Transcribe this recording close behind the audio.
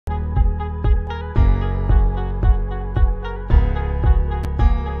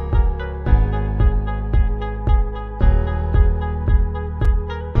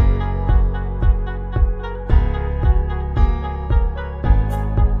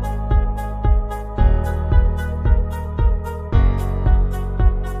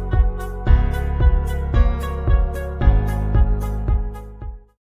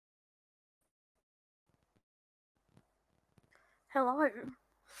Hello,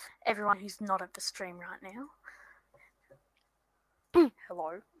 everyone who's not at the stream right now.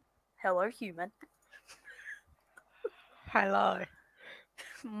 Hello. Hello, human. Hello.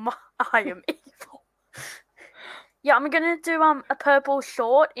 I am evil. Yeah, I'm gonna do a purple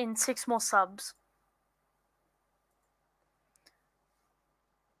short in 6 more subs.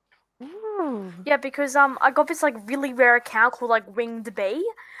 Ooh. Yeah, because I got this like really rare account called like Winged Bee,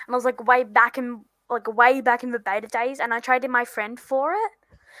 and I was like way back in the beta days, and I traded my friend for it,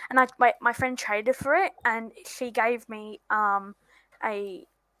 and my friend traded for it, and she gave me a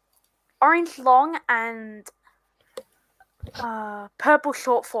orange long and purple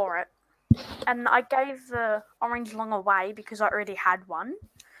short for it, and I gave the orange long away because I already had one,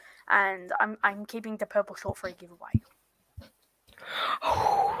 and I'm keeping the purple short for a giveaway.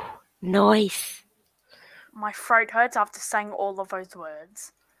 Nice. My throat hurts after saying all of those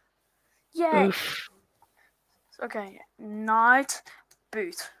words. Yay. Oof. Okay, night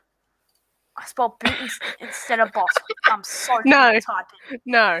boot. I spelled boot instead of bot. I'm so No. typing.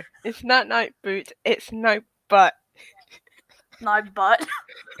 No, it's not night boot. It's no butt. No butt.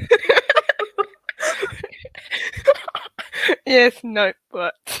 Yes, no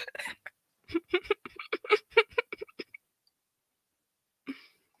butt.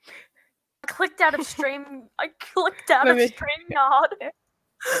 I clicked out of stream. I clicked out of StreamYard.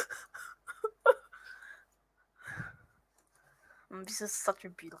 This is such a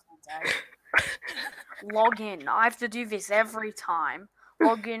beautiful day. Log in. I have to do this every time.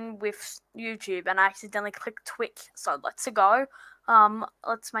 Log in with YouTube, and I accidentally clicked Twitch. So let's go.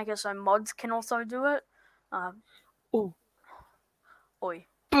 Let's make it so mods can also do it. Ooh. Oi.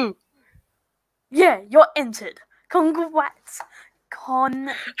 Boo. Yeah, you're entered. Congrats.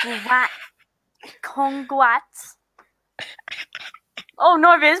 Congrats. Oh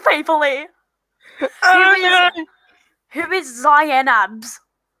no, there's people here. Who is Cyan Abs?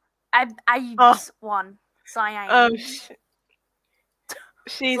 Abs one. Cyan. Oh,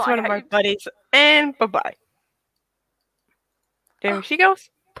 she's one of my buddies. And bye-bye. There she goes.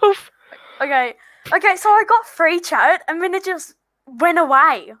 Poof. Okay, so I got free chat, and then it just went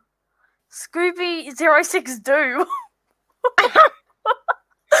away. Scooby06 do.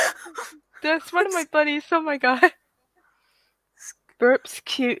 That's one of my buddies. Oh my god. Burps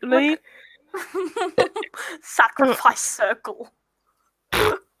cutely. Sacrifice circle.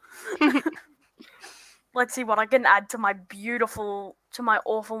 Let's see what I can add to my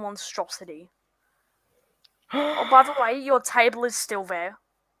awful monstrosity. Oh, by the way, your table is still there.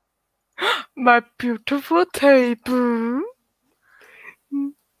 My beautiful table.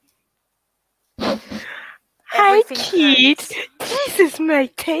 Hi, kids. This is my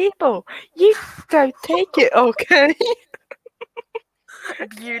table. You don't take it, okay?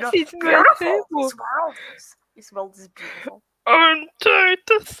 Beautiful. This is my table. This world is beautiful. I'm trying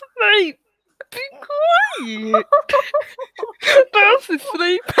to sleep. Be quiet. Nurse is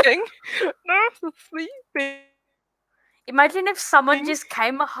sleeping. Nurse is sleeping. Imagine if someone just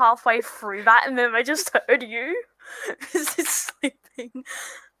came halfway through that and then they just heard you. This is sleeping.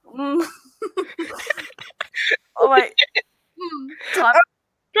 Oh wait.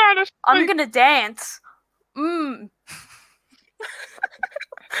 I'm gonna dance. Look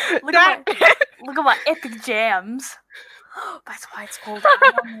at my epic jams. That's why it's called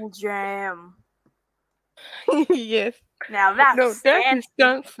Animal Jam. Yes. Now that's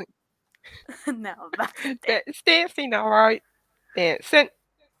dancing. Now that's dancing, alright. Dancing.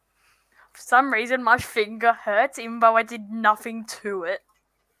 For some reason, my finger hurts, even though I did nothing to it.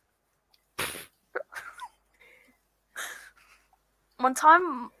 One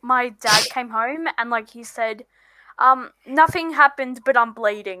time, my dad came home and he said, nothing happened, but I'm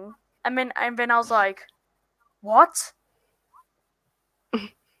bleeding. And then I was like, what?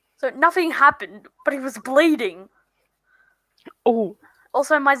 So nothing happened, but he was bleeding. Oh.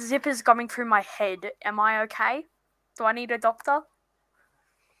 Also, my zip is going through my head. Am I okay? Do I need a doctor?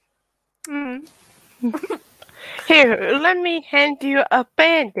 Here, let me hand you a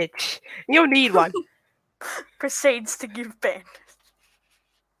bandage. You'll need one. Proceeds to give bandage.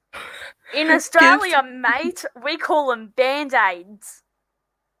 In Australia, mate, we call them band-aids.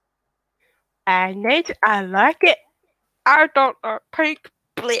 I like it. I don't take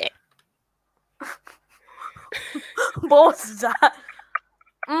bleed. What was that?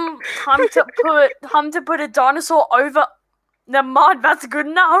 Time to put a dinosaur over the mud. That's good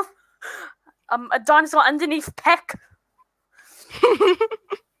enough. A dinosaur underneath Peck.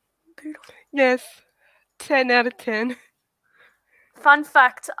 Yes, 10 out of 10. Fun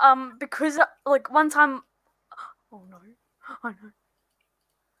fact. Because one time. Oh no! Oh no!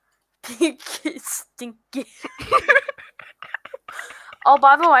 Pink is stinky. Oh,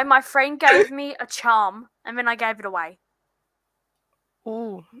 by the way, my friend gave me a charm, and then I gave it away.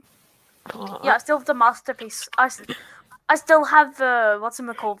 Ooh. Yeah, I still have the masterpiece. I still have the what's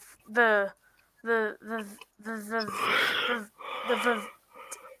it called? The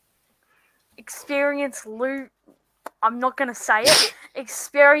experience loot. I'm not gonna say it.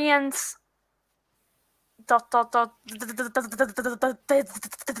 Experience. Dot. What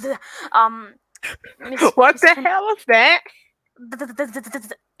the hell was that?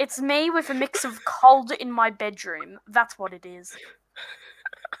 It's me with a mix of cold in my bedroom. That's what it is.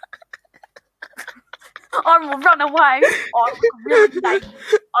 I will run away. I look really naked.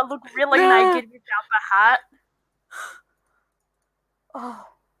 I look really naked without the hat. Oh.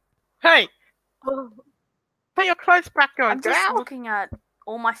 Hey, Oh. put your clothes back on, I'm just girl. looking at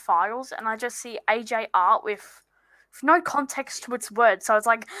all my files and I just see AJ art with no context to its words. So it's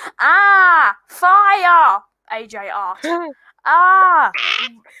like, fire! AJ art.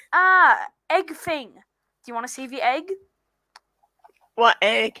 Egg thing. Do you want to see the egg? What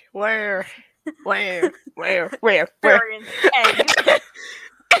egg? Where? Where? Experience egg.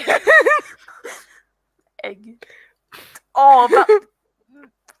 Egg. Oh, but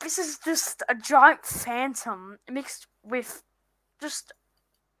this is just a giant phantom mixed with just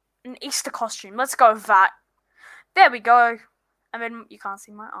an Easter costume. Let's go with that. There we go. And then you can't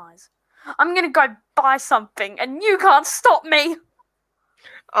see my eyes. I'm gonna go buy something and you can't stop me.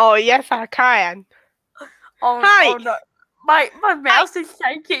 Oh, yes, I can. Oh, Hi. oh no. My mouse is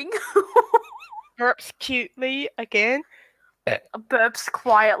shaking. Burps cutely again. Burps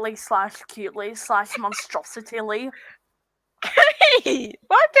quietly / cutely / monstrositily. Hey,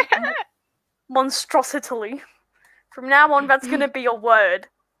 what the heck? Monstrositily. From now on, that's gonna be a word.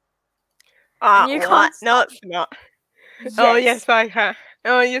 You what? No, it's not. Yes. Oh, yes, I can.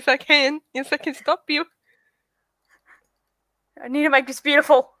 Oh, yes, I can. Yes, I can stop you. I need to make this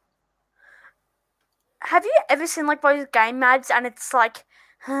beautiful. Have you ever seen like those game ads and it's like,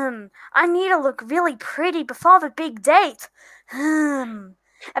 I need to look really pretty before the big date. And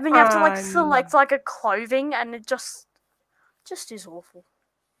then you have to like select like a clothing and it just is awful.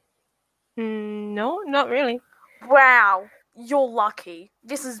 No, not really. Wow, you're lucky.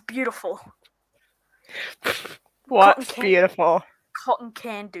 This is beautiful. What's beautiful? Cotton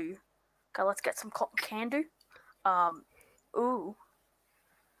candy. Okay, let's get some cotton candy. Ooh.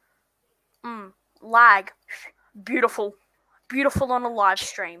 Lag. Beautiful. Beautiful on a live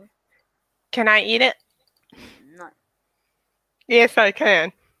stream. Can I eat it? No. Yes, I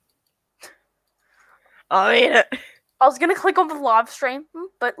can. I'll eat it. I was gonna click on the live stream,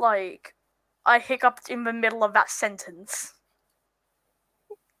 but like, I hiccuped in the middle of that sentence.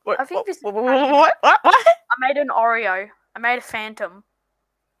 What? I think this. What? I made an Oreo. I made a Phantom.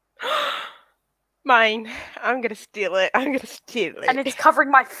 Mine. I'm gonna steal it. I'm gonna steal it. And it's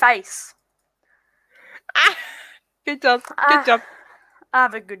covering my face. Good job. Good job. I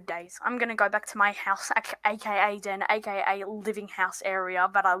have a good days. I'm gonna go back to my house, aka den, aka living house area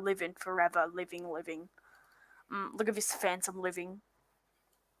that I live in forever. Living. Look at this phantom living.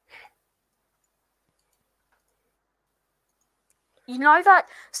 You know that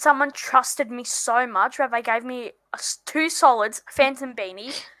someone trusted me so much where they gave me 2 solids, phantom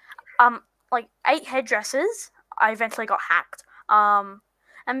beanie, like 8 headdresses. I eventually got hacked. And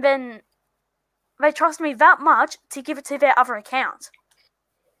then they trust me that much to give it to their other account.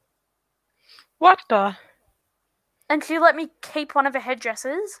 What the? And she let me keep one of the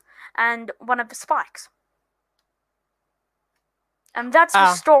headdresses and one of the spikes. And that's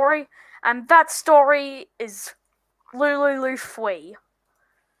the story. And that story is Lulu Fui.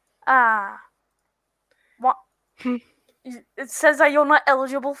 What? It says that you're not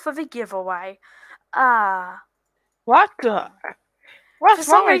eligible for the giveaway. What the? What's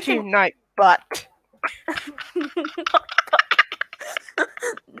wrong with you, night butt?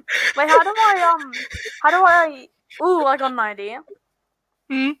 Wait, how do I? Ooh, I got an idea.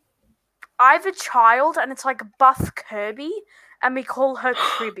 I have a child, and it's like Buff Kirby, and we call her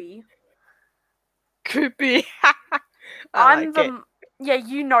Cribby. Cribby. I'm like the. Yeah,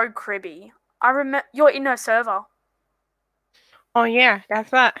 you know Cribby. I remember you're in her server. Oh yeah,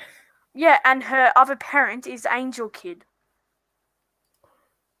 that's that. Yeah, and her other parent is Angel Kid.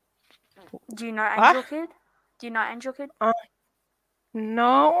 Do you know Angel Kid? Do you know Angel Kid?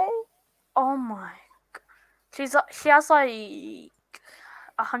 No. Oh my. She has like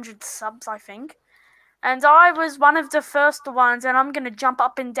 100 subs, I think. And I was one of the first ones, and I'm gonna jump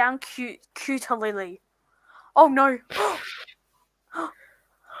up and down cuter Lily. Oh no.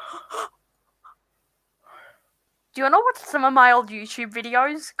 Do you want to watch some of my old YouTube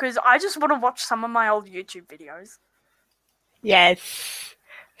videos? Because I just want to watch some of my old YouTube videos. Yes.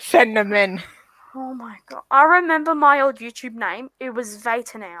 Send them in. Oh my god. I remember my old YouTube name. It was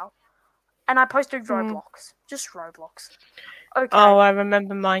Vatanau. And I posted Roblox. Just Roblox. Okay. Oh, I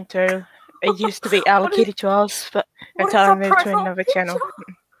remember mine too. It used to be allocated to us, but until I moved to another channel.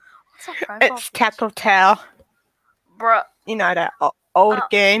 What's that profile It's Tattletale. Bruh. You know that old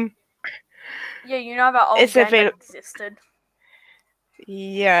game? Yeah, you know that old game that existed.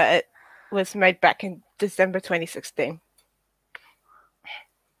 Yeah, it was made back in December 2016.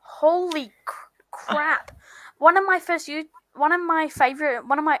 Holy crap. One of my favorite one of my favorite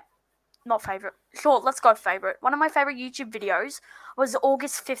YouTube videos was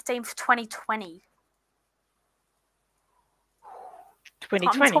August 15th, 2020.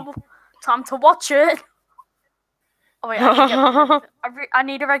 2020. Time to watch it. Oh wait, I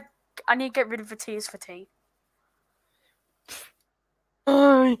need to get rid of the T is for T.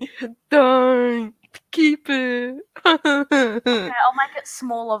 Don't keep it. Okay, I'll make it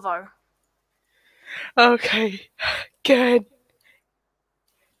smaller though. Okay, good.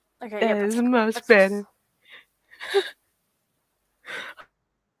 Okay, that is much better.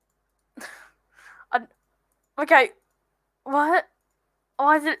 Okay, what?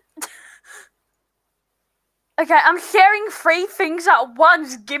 Why did? Okay, I'm sharing 3 things at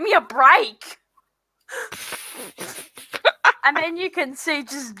once. Give me a break. And then you can see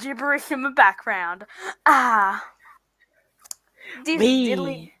just gibberish in the background. This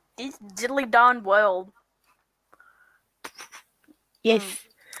diddly darn world. Yes.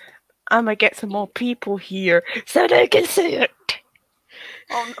 I'm gonna get some more people here so they can see it.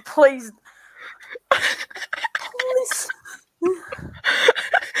 Oh, please. Please.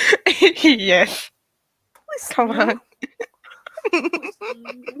 Yes. Please. Come on. Please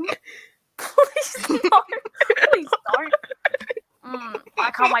don't. Please don't.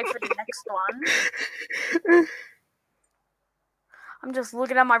 I can't wait for the next one. I'm just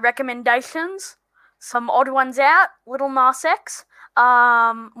looking at my recommendations. Some odd ones out. Little Nas X.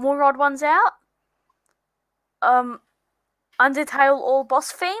 More odd ones out. Undertale all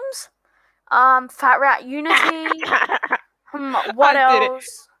boss themes. Fat Rat Unity. What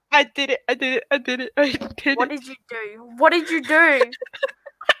else? I did it. What did you do?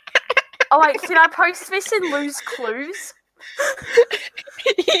 Oh wait, can I post this in Lose Clues?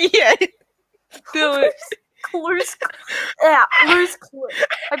 Yeah. Do it. Lose Clues.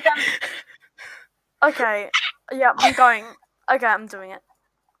 Okay. Yeah, I'm going. Okay, I'm doing it.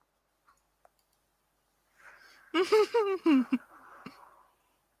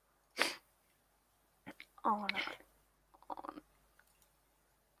 Oh no.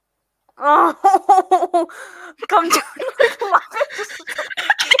 Oh, come to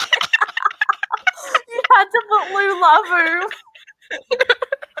You had to put Lou Lavu.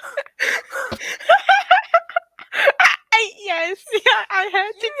 Yes, yeah, I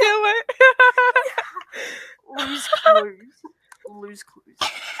had to do it. Lose clues.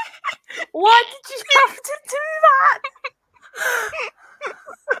 Why did you have to do that?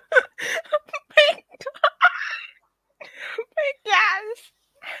 Yes.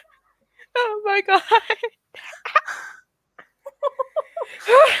 Oh my god.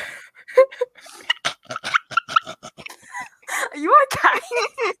 Are you okay?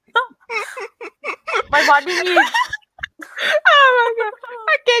 Why didn't you? Oh my god.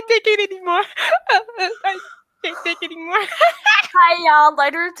 I can't take it anymore. I can't take it anymore. Hey,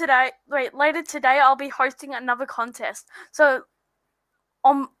 later today I'll be hosting another contest. So be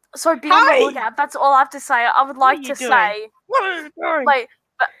on the lookout. That's all I have to say. I would like to say. What are you doing? Wait,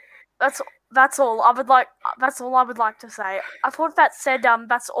 that's all I would like. That's all I would like to say. I thought that said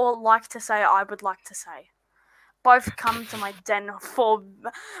that's all I would like to say. Both come to my den for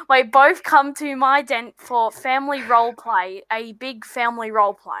family role play. A big family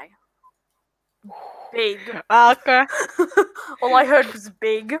role play. Big. Okay. All I heard was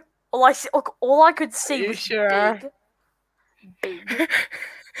big. All I could see was big.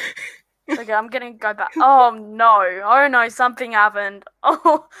 Okay, I'm gonna go back. Oh no, something happened.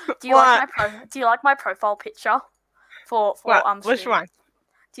 Oh, do you like my profile picture for Which one?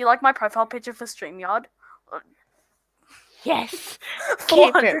 Do you like my profile picture for StreamYard? Yes.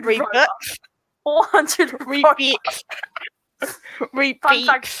 Keep it, Rebooks. 400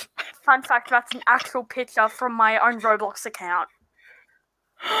 Rebooks. Fun fact, that's an actual picture from my own Roblox account.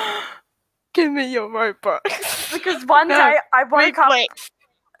 Give me your Robux. Because one day I woke up.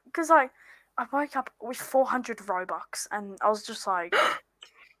 Because I woke up with 400 Robux, and I was just like,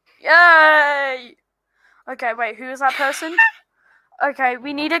 yay! Okay, wait, who is that person? Okay,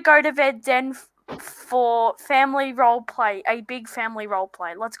 we need to go to their den for family role play, a big family role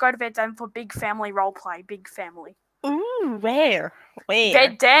play. Let's go to their den for big family role play, big family. Ooh, where?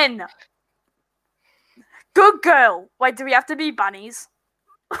 Dead Den. Good girl. Wait, do we have to be bunnies?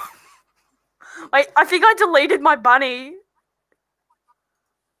 Wait, I think I deleted my bunny.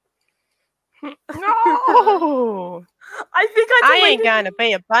 No! I think I I deleted. ain't gonna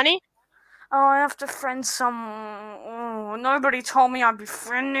be a bunny. Oh, I have to friend someone. Oh, nobody told me I'd be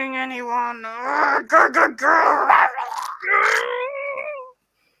friending anyone.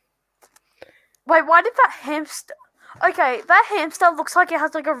 Wait, why did that hamster... Okay, that hamster looks like it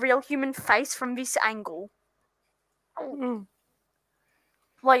has like a real human face from this angle. Mm.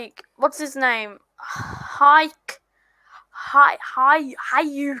 Like, what's his name? Hayuk.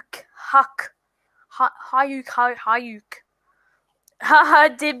 Haha,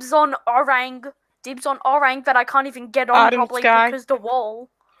 dibs on orang. Dibs on orang that I can't even get on Autumn properly sky. because the wall.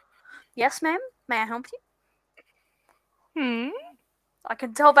 Yes, ma'am? May I help you? I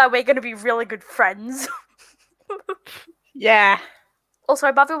can tell that we're going to be really good friends. Yeah.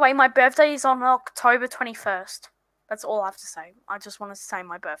 Also, by the way, my birthday is on October 21st. That's all I have to say. I just want to say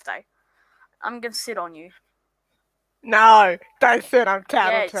my birthday. I'm going to sit on you. No, don't sit on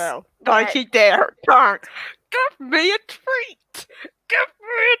Tattletale. Don't you dare. Don't. Give me a treat. Give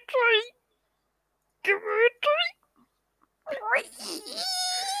me a treat. Give me a treat.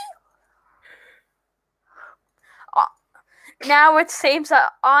 Now it seems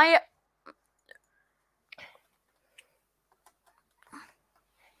that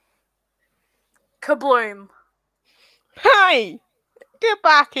Kabloom. Hey! Get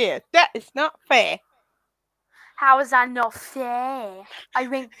back here. That is not fair. How is that not fair? I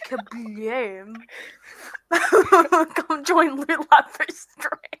went kabloom. Come join Little Apple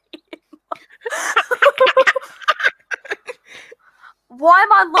Stream. Why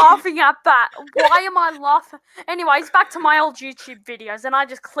am I laughing at that? Why am I laughing? Anyways, back to my old YouTube videos, and I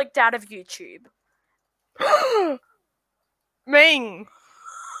just clicked out of YouTube. Ming!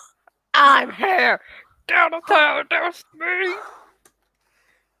 I'm here. Tattletale, that's me.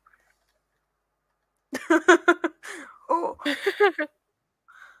 Oh.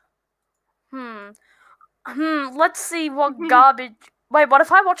 Let's see what garbage. Wait, what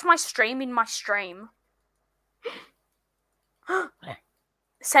if I watch my stream in my stream?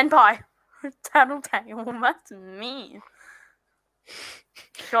 Senpai. Tattletale, that's me.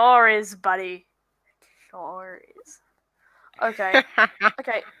 Sure is, buddy. Sure is. Okay.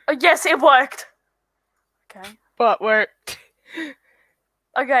 Okay. Oh, yes, it worked. Okay. What worked?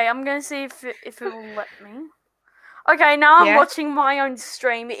 Okay, I'm gonna see if it will let me. Okay, now I'm watching my own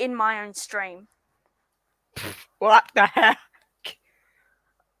stream in my own stream. What the heck?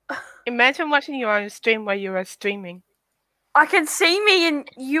 Imagine watching your own stream while you are streaming. I can see me and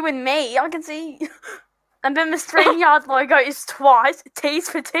you and me. I can see. And then the StreamYard logo is twice. T's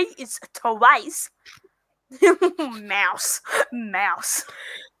for T is twice. Mouse.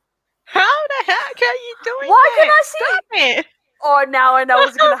 How the heck are you doing Why that? can I see? Stop it. Oh, now I know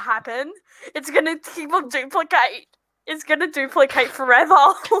what's gonna happen. It's gonna keep on duplicate. It's gonna duplicate forever.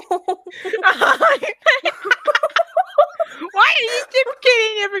 Why are you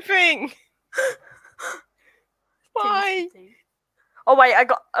duplicating everything? Why? Oh wait,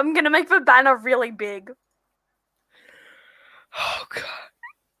 I'm gonna make the banner really big. Oh god.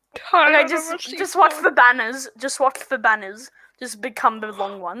 Okay, just watch the banners. Just watch the banners. Just become the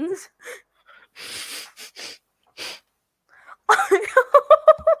long ones.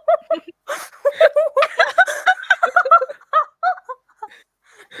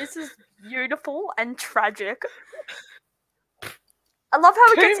 This is beautiful and tragic. I love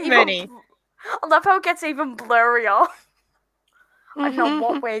how it gets even blurrier. I know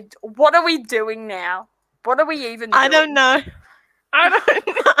what are we doing now? What are we even doing? I don't know. I'm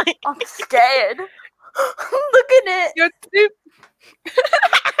scared. Look at it. You're too...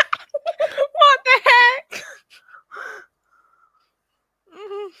 What the heck?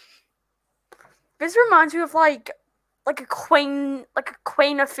 This reminds me of like a Queen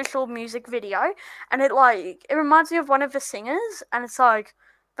official music video, and it reminds me of one of the singers, and it's like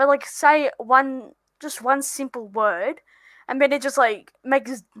they say one simple word, and then it just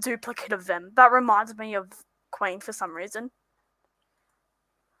makes a duplicate of them. That reminds me of Queen for some reason.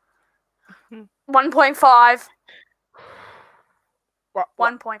 1.5.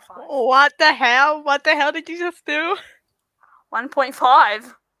 1.5. What the hell? What the hell did you just do?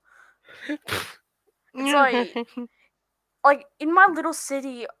 1.5. It's like in my little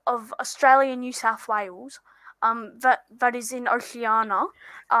city of Australia, New South Wales, that is in Oceania,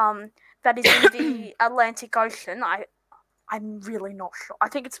 that is in the Atlantic Ocean. I'm really not sure. I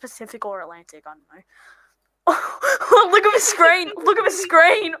think it's Pacific or Atlantic. I don't know. Look at the screen. Look at the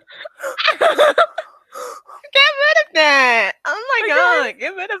screen. Get rid of that! Oh my god,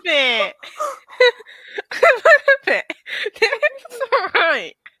 get rid of it! Get rid of it! That's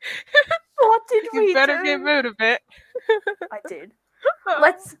alright. What did we do? You better get rid of it. I did.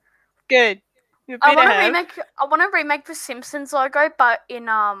 Good. You I better want to remake the Simpsons logo, but in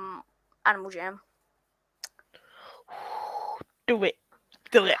Animal Jam. Do it.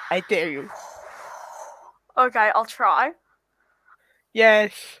 Do it. I dare you. Okay, I'll try.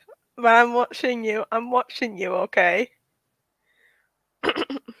 Yes. But I'm watching you. Okay?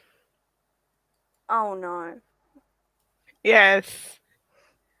 Oh no. Yes.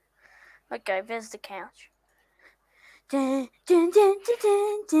 Okay, there's the couch. Wait,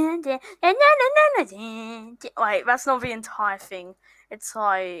 that's not the entire thing. It's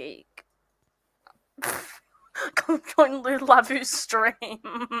like completely Lavu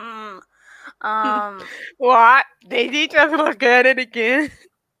stream. What? Did you just look at it again?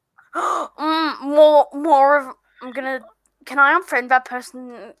 More of. I'm gonna. Can I unfriend that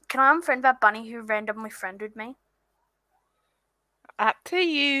person? Can I unfriend that bunny who randomly friended me? Up to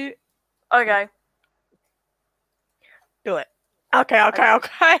you. Okay. Do it. Okay.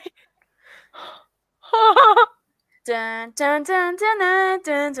 Dun dun dun dun dun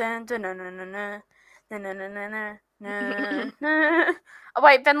dun dun dun dun dun. Oh,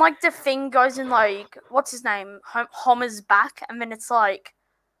 wait, then like the thing goes in like what's his name? Homer's back, and then it's like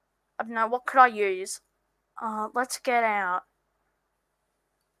I don't know, what could I use? Let's get out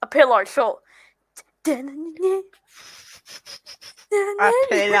a pillow, sure. A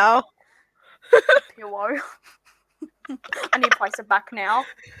pillow. Pillow. I need to place it back now.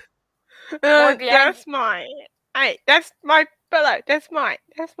 That's mine. Hey, that's my pillow. That's mine.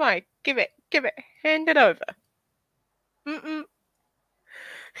 Give it. Hand it over. Hand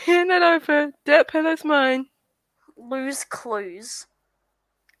it over. That pillow's mine. Lose clues.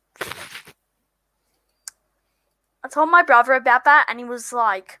 I told my brother about that, and he was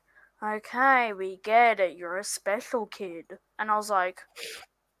like, "Okay, we get it. You're a special kid." And I was like,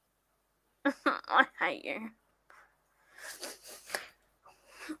 "I hate you."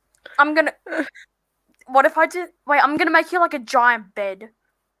 What if I did? Wait, I'm gonna make you like a giant bed.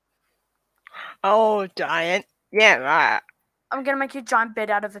 Oh, giant. Yeah, right. I'm gonna make you a giant bed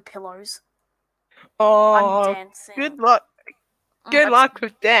out of the pillows. Oh, I'm dancing. Good luck. Good luck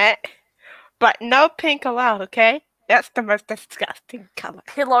with that. But no pink allowed, okay? That's the most disgusting color.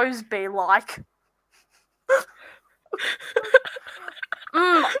 Pillows be like.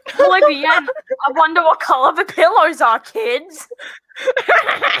 Olivia, I wonder what color the pillows are, kids.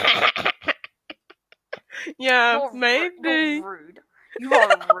 Yeah, You're maybe. You're rude. You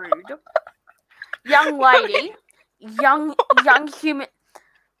are rude. Young lady. Young human.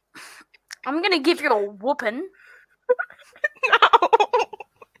 I'm gonna give you a whooping. No.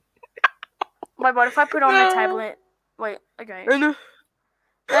 Wait, what if I put on the table? Wait, okay.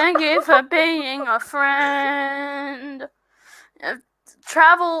 Thank you for being a friend.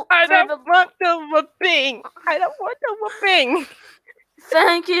 Travel. I don't want the whooping.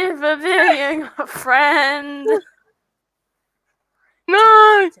 Thank you for being a friend.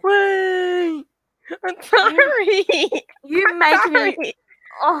 No, wait. I'm sorry. You make me.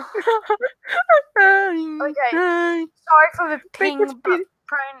 Oh. Okay. Sorry for the ping, but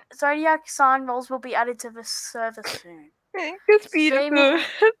Zodiac sign rolls will be added to the server soon. It's beautiful.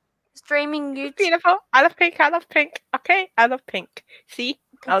 Streaming YouTube. It's beautiful. I love pink. Okay, I love pink. See?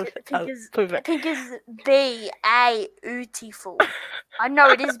 Pink is beautiful. I know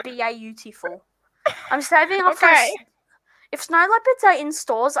it is beautiful. I'm saving up for. If snow leopards are in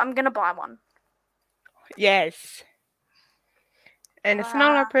stores, I'm gonna buy one. Yes. And the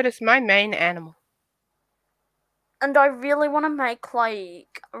snow leopard is my main animal. And I really want to make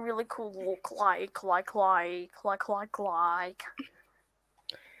like a really cool look, like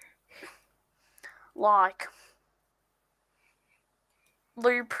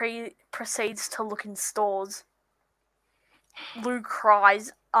Lou proceeds to look in stores. Lou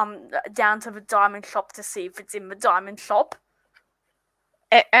cries down to the diamond shop to see if it's in the diamond shop.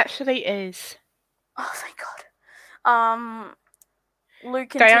 It actually is. Oh, thank God. Lou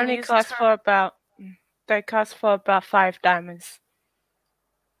continues. They only cost for about. They cost for about 5 diamonds.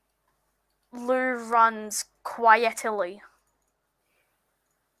 Lou runs quietly.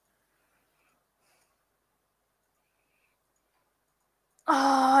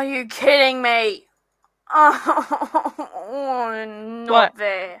 Oh, are you kidding me? Oh, not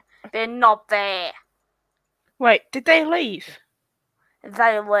there. They're not there. Wait, did they leave?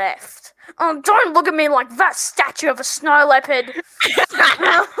 They left. Oh, don't look at me like that statue of a snow leopard.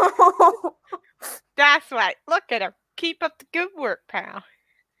 That's right. Look at her. Keep up the good work, pal.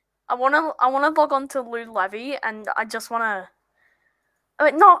 I wanna log on to Lou Levy, and I just wanna.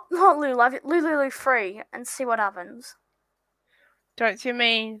 I mean, not Lou Levy, Lulu 3, and see what happens. Don't you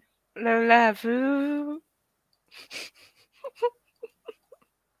mean Lulavu?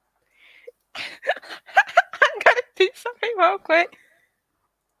 I'm gonna do something real quick.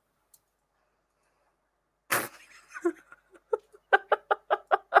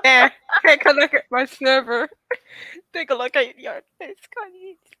 There, take a look at my server. Take a look at your face.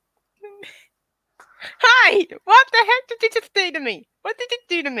 Hi! What the heck did you just do to me? What did you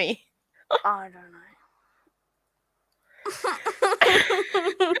do to me? I don't know.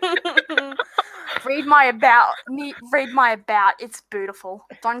 Read my about. It's beautiful.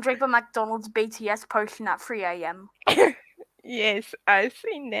 Don't drink a McDonald's BTS potion at 3 a.m. Yes, I've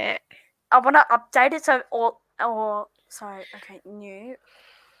seen that. I want to update it so sorry, okay, new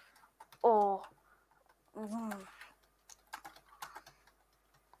or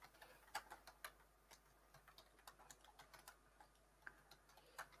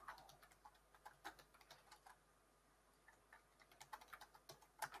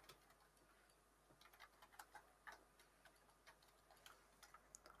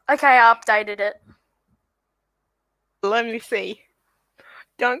okay, I updated it. Let me see.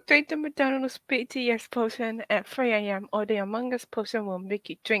 Don't drink the McDonald's BTS potion at 3 a.m. or the Among Us potion will make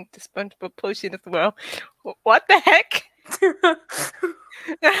you drink the SpongeBob potion as well. What the heck?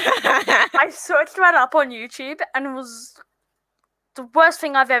 I searched that up on YouTube and it was the worst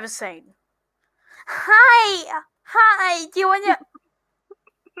thing I've ever seen. Hi, do you want to...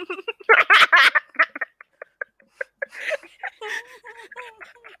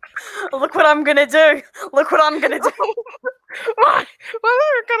 Look what I'm gonna do. What are you gonna do? What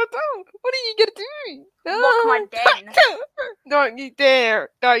are you gonna do? Lock my den. Don't you dare.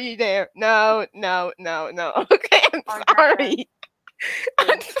 No. Okay, I'm sorry.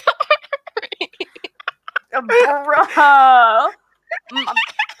 I'm sorry. Bruh.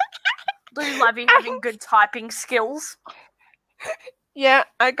 Lou Levy having good typing skills. Yeah,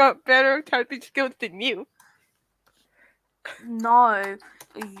 I got better typing skills than you. No,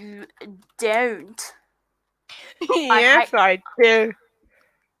 you don't. Yes, I do.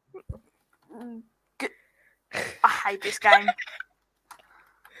 I hate this game.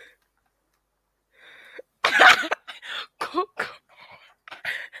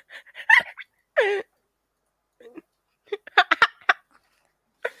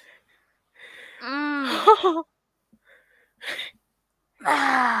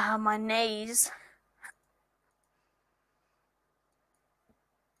 My knees.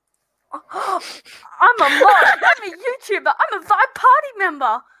 I'm a mod. I'm a YouTuber. I'm a Vibe Party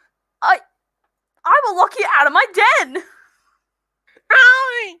member. I will lock you out of my den.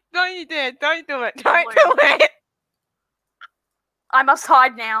 Don't you dare. Don't do it. Don't do it. I must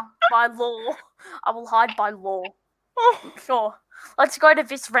hide now by law. I will hide by law. Sure. Let's go to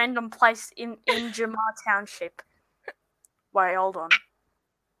this random place in Jamar Township. Wait, hold on.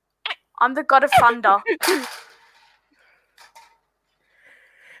 I'm the god of thunder.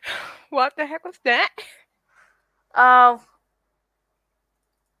 What the heck was that?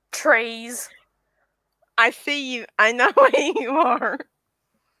 Trees. I see you. I know where you are.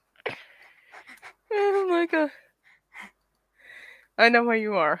 Oh my god. I know where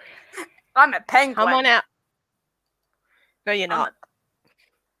you are. I'm a penguin. Come on out. No, you're not.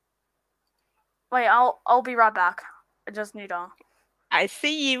 Wait, I'll be right back. I just need to... I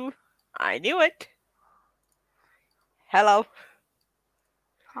see you. I knew it. Hello.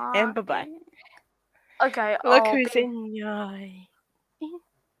 Hi. And bye-bye. Okay, look who's in your eye.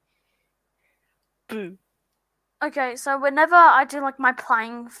 Boo. Okay, so whenever I do like my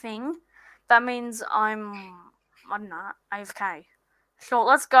playing thing, that means I don't know, AFK. Sure,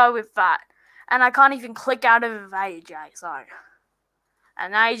 let's go with that. And I can't even click out of AJ, so.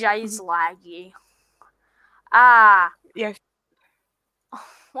 And AJ is laggy. Yes.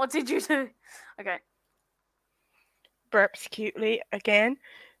 What did you do? Okay. Burps cutely again.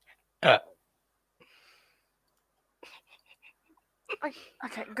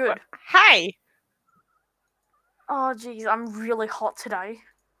 Okay, good. Hi. Oh, geez, I'm really hot today.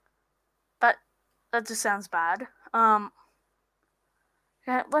 That just sounds bad. Yeah,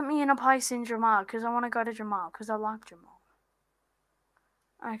 let me in a place in Jamal, because I want to go to Jamal, because I like Jamal.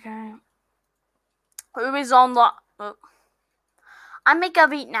 Okay. Who is on the... I make a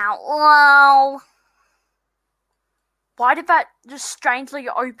beat now. Wow. Why did that just strangely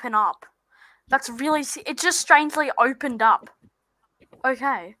open up? That's really... It just strangely opened up.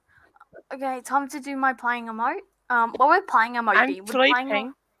 Okay. Okay, time to do my playing emote. What would playing emote be? I'm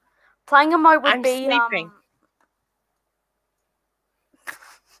sleeping. Playing emote would I'm be... sleeping.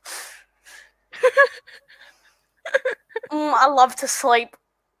 I love to sleep.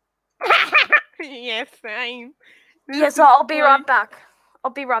 Yeah, same. Yeah, so I'll be right back.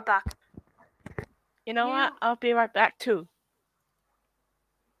 I'll be right back. You know what? I'll be right back too.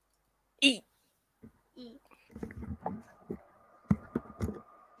 Eat.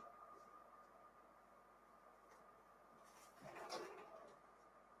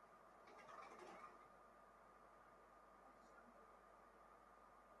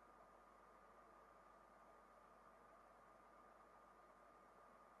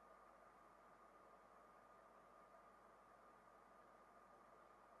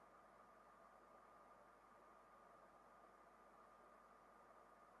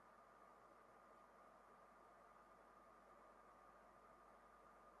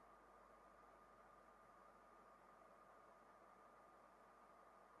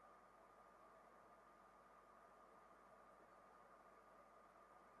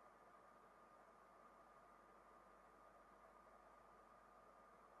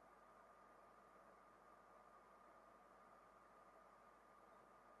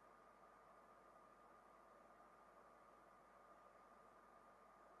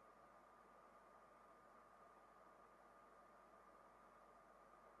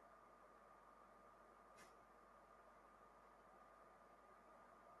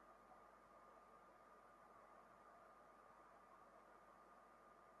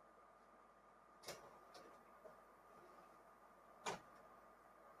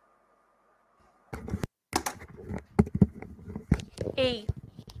 E.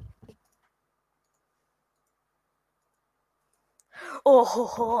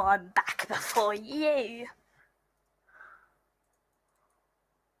 Oh, I'm back before you.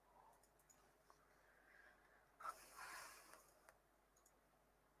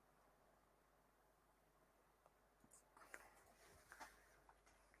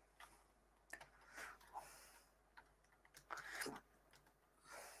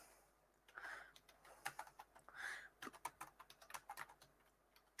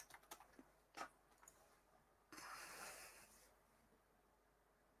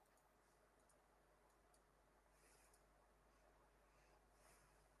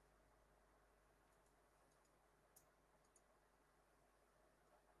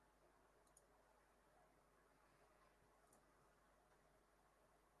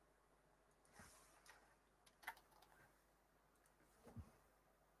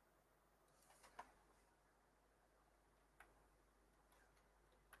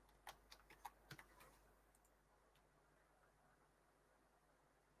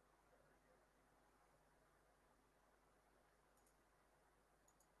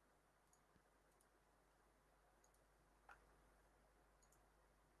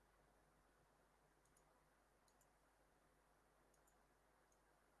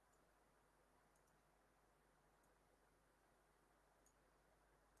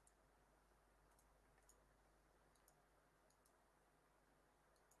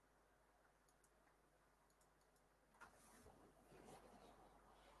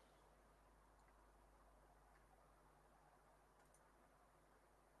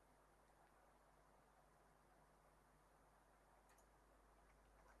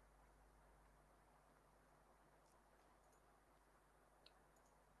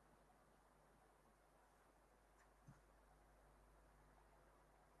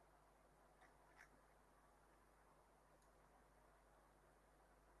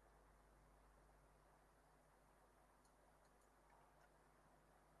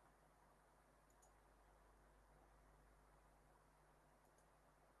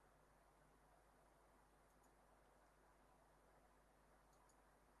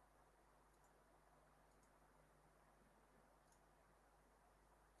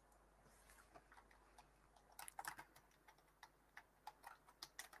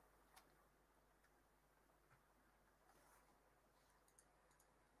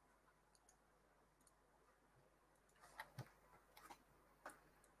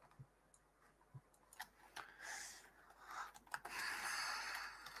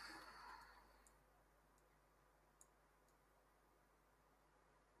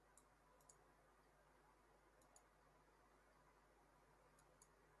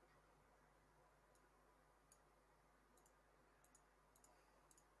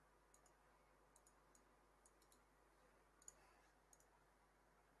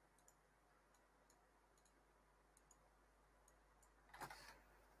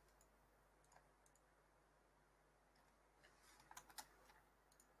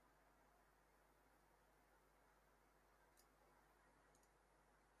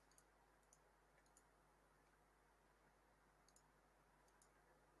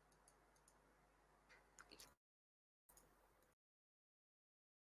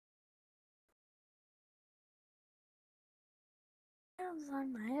 clouds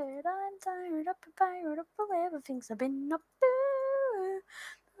on my head. I'm tired up and fired up the way things have been up.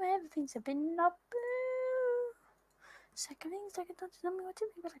 The way things have been up. Second thoughts, tell me what to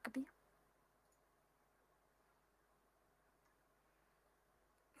be, but I could be.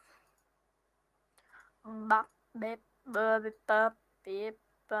 Bop, bip, bop, bip, bop, bip,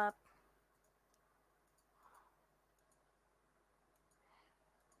 bop.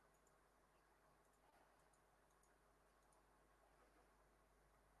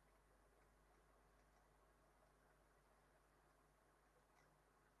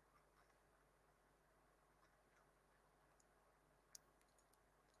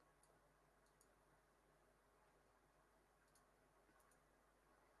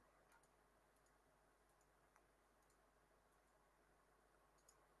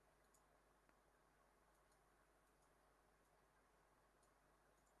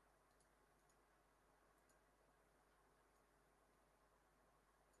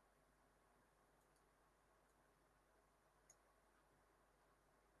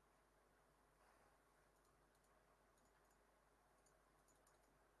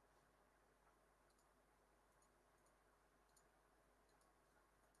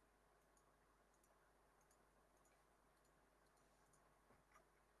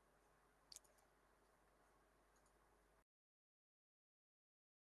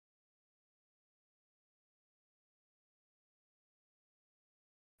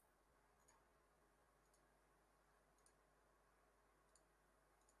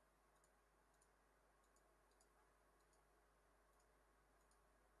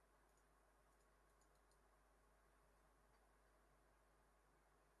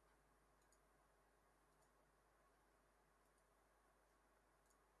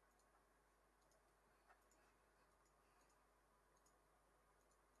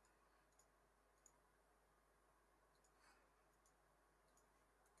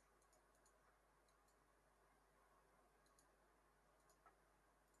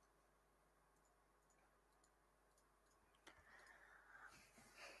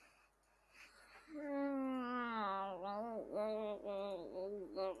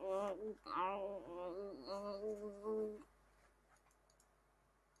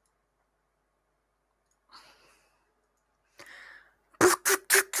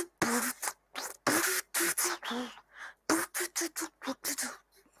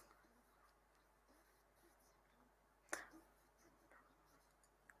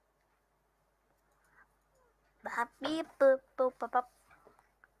 Beep, boop, boop, boop, boop.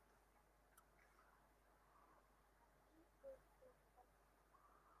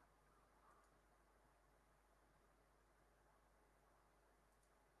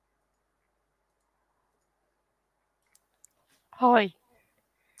 Hi.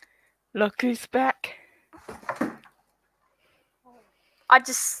 Look who's back. I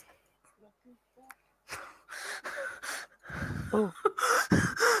just. Oh.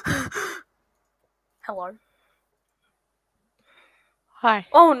 Hello. Hi.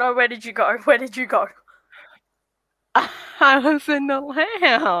 Oh no, where did you go? Where did you go? I was in the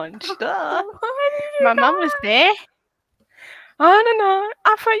lounge. Duh. Where did you My go? mum was there. I don't know.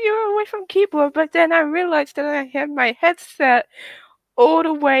 I thought you were away from keyboard, but then I realized that I had my headset all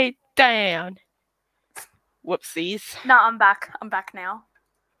the way down. Whoopsies. No, I'm back. I'm back now.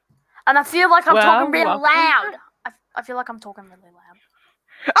 And I feel like I'm talking really loud. I feel like I'm talking really loud.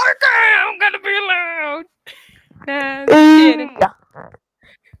 Okay, I'm gonna be loud. And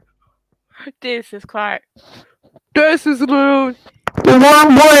this is quiet. This is loud. The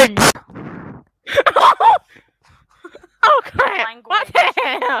wrong words. Oh crap! Language. What the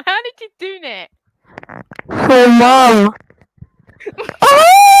hell? How did you do that? Her mom.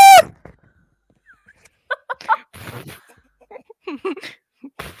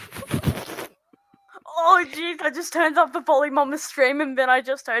 Oh jeez, I just turned up the volume on the stream and then I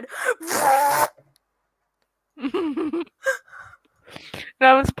just heard.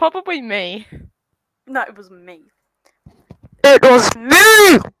 That was probably me. No, it was me. It was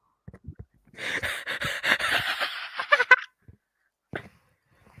me!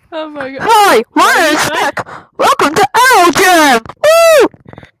 Oh my god. Hi, my name's Heck. Welcome to Owl Jam! Woo!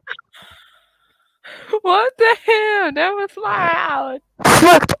 What the hell? That was loud.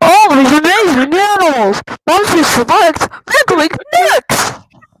 Select all these amazing animals. Once you select, then click next.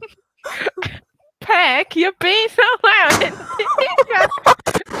 Peck, you're being so loud.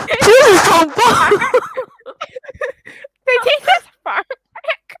 Jesus, so far. Did he just fart?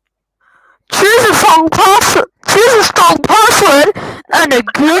 Choose a strong password and a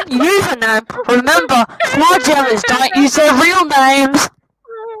good username. Remember, smart jammers don't use their real names.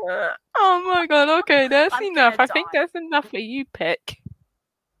 Oh my god, okay, that's I'm enough. I gonna think die. that's enough for you, Peck.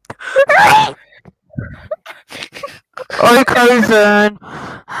 Okay then.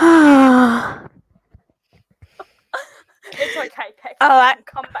 It's okay, Peck. Alright.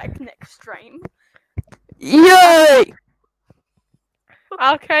 Come back next stream. Yay!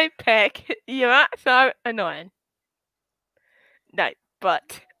 Okay, Peck, you are so annoying. No,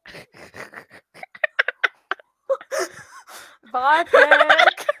 but... Bye,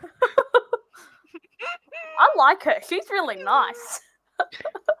 Peck. I like her. She's really nice.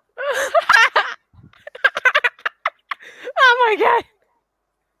 Oh my god!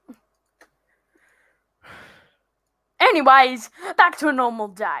 Anyways, back to a normal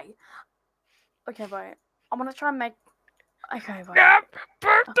day. Okay, wait. I'm gonna try and make... Okay, wait. Back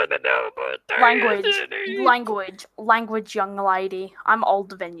to the normal day. Language, young lady. I'm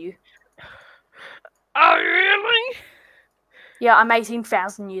older than you. Oh, really? Yeah, I'm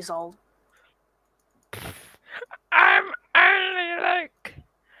 18,000 years old. I'm only like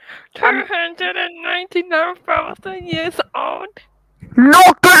 299,000 years old.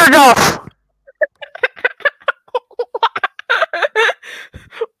 Not good enough!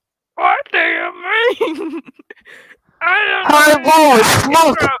 What do you mean? I will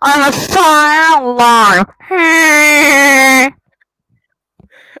smoke on a fire line.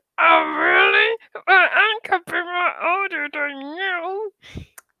 Oh, really? Well, I could be more older than you.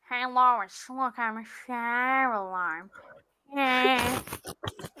 Hey, Lawrence, look, I'm a fire alarm. Wait,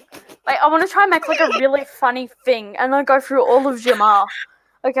 I want to try and make like a really funny thing, and then go through all of Jamar.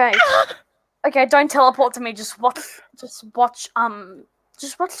 Okay. Okay, don't teleport to me. Just watch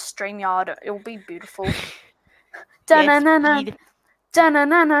StreamYard. It'll be beautiful. Da-na-na-na.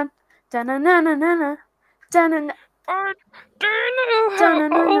 Da-na-na-na. Da-na-na-na-na. Da-na-na. Do you know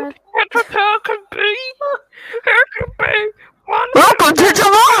how old Petal can be? It can be Welcome to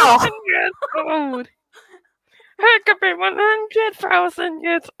Jamal! 100,000 years old. It can be 100,000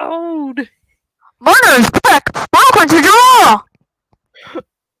 years old. My name's Peck. Welcome to Jamal!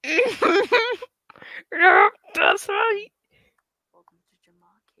 Yep, that's right. Welcome to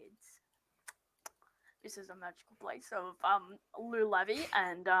Jamar, kids. This is a magical place of Lou Levy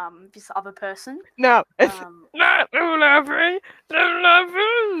and this other person. No, it's not Lou.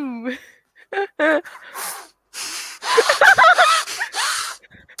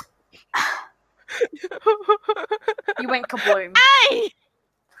 You went kabloom. Hey!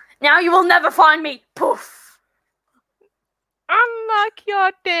 Now you will never find me. Poof. Unlike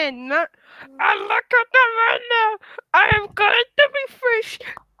your dinner, I look at the right now. I am going to be fresh.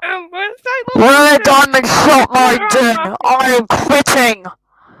 And once I look When a diamond shot my den, I am quitting.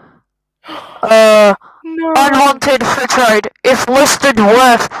 no. Unwanted for trade. If listed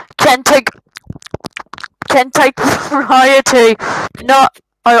worth, can take variety. No,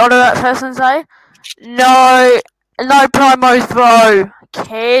 what did that person say? No promos, bro.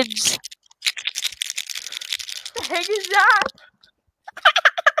 Kids. The heck is that?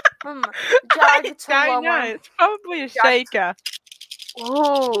 I don't know. It's probably a shaker.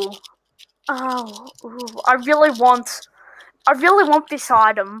 Ooh. Ooh. I really want this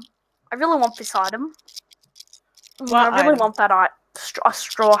item. I really want that a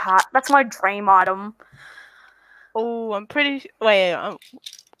straw hat. That's my dream item. Oh, I'm pretty. Wait, I'm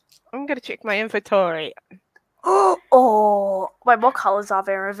gonna check my inventory. Oh, wait, what colors are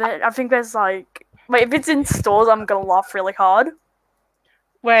there of it? I think there's like. Wait, if it's in stores, I'm gonna laugh really hard.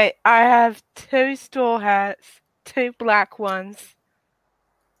 Wait, I have 2 straw hats, 2 black ones.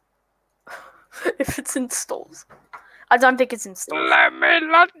 If it's in stores. I don't think it's in stores. Let me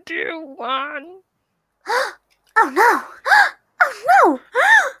lend you one. Oh no! Oh no!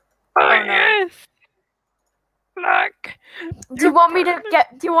 Oh yes. Look. Do you want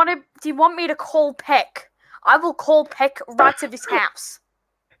me to call Peck? I will call Peck right to this house.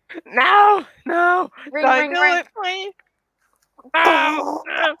 No. Ring, Don't ring, do ring. it, please. No.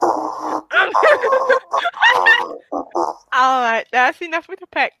 Alright, that's enough with the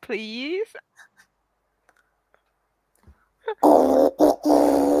Peck, please.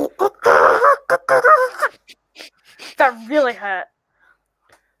 That really hurt.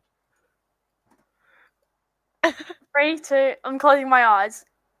 3, 2, I'm closing my eyes.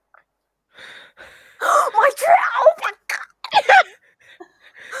 My drown! Oh my god!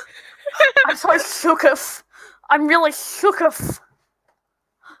 I'm so shooketh. I'm really shooketh.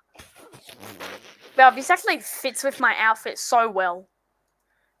 Wow, this actually fits with my outfit so well.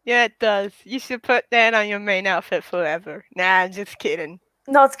 Yeah, it does. You should put that on your main outfit forever. Nah, I'm just kidding.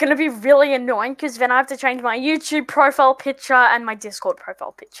 No, it's gonna be really annoying because then I have to change my YouTube profile picture and my Discord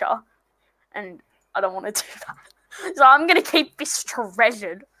profile picture. And I don't want to do that. So I'm gonna keep this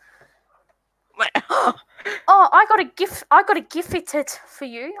treasured. Oh, I got a gift. I got a gift it for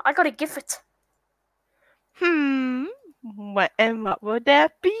you. I got a gift it. What would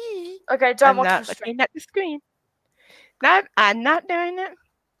that be? Okay, don't I'm watch not the stream. looking at the screen. No, I'm not doing it.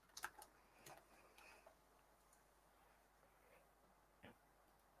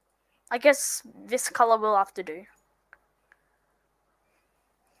 I guess this color will have to do.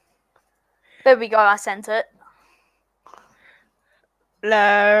 There we go. I sent it.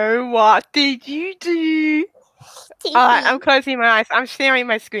 Hello, what did you do? Alright, I'm closing my eyes. I'm sharing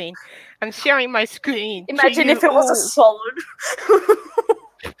my screen. Imagine if it was a solid.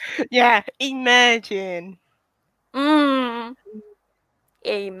 Yeah, imagine. Imagine.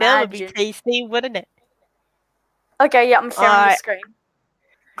 That would be tasty, wouldn't it? Okay, yeah, I'm sharing the screen.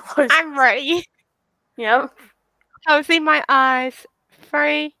 Close. I'm ready. Yep. Closing my eyes.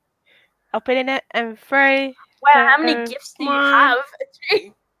 3. Opening it and 3. Wow, how many gifts do you have?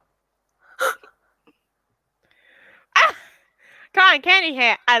 Gee. Cotton candy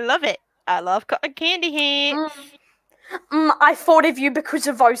hat. I love it. I love cotton candy hats. I thought of you because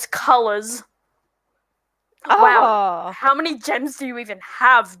of those colors. Oh. Wow. How many gems do you even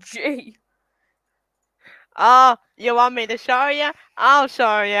have? Gee. Oh, you want me to show you? I'll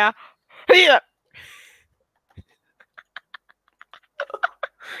show you. Here.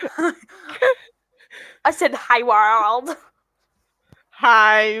 I said, hi, world.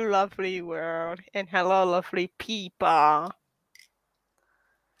 Hi, lovely world. And hello, lovely people.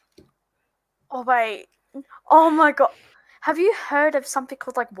 Oh, wait. Oh, my God. Have you heard of something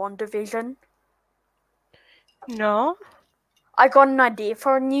called, like, WandaVision? No. I got an idea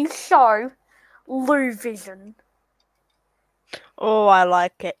for a new show. Lou Vision. Oh, I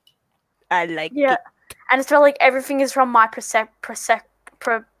like it. Yeah. And it's where, like, everything is from my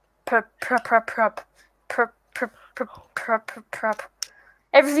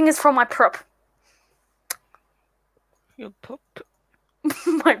everything is from my prop. Your poop.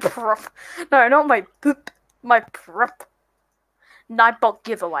 My prop. No, not my poop. My prop. Nightbot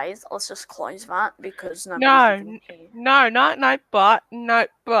giveaways. Let's just close that because No, not Nightbot.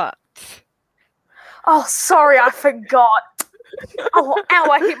 Nightbot. Oh, sorry, I forgot. Oh, ow,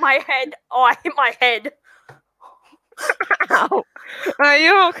 I hit my head. Oh, I hit my head. Ow. Are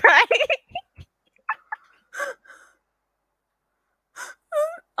you okay?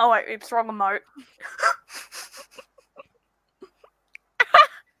 Oh, wait, it's wrong emote.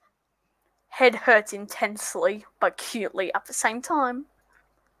 Head hurts intensely, but cutely at the same time.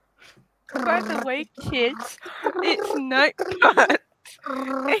 By the way, kids, it's Nightbot.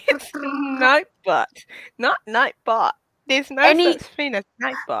 It's Nightbot, not Nightbot. There's no such thing as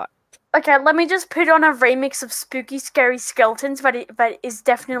Nightbot. Okay, let me just put on a remix of Spooky Scary Skeletons, but it is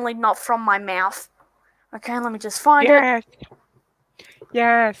definitely not from my mouth. Okay, let me just find it.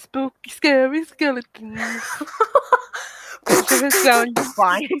 Yeah, Spooky Scary Skeletons. Doesn't sound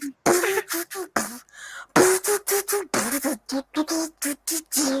fine.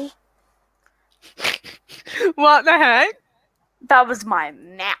 What the heck? That was my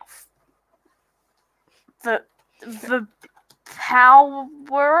mouth. The power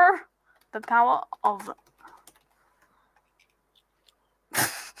of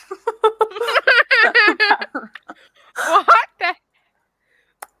What the?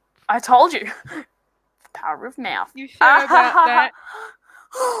 I told you. Power of mouth. You sure about that?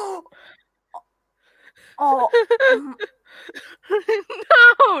 Oh.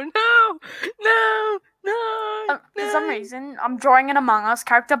 No. For some reason, I'm drawing an Among Us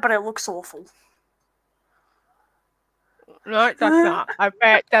character, but it looks awful. No, it does not. I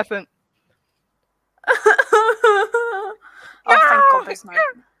bet it doesn't. Oh, thank God there's no.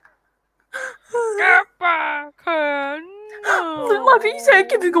 Get back here. No. Love you, so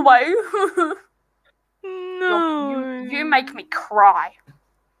giving away. No. You make me cry.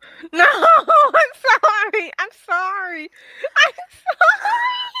 No, I'm sorry.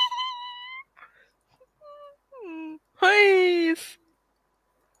 Please.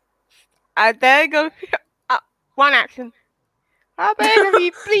 I dare go. One action. I beg of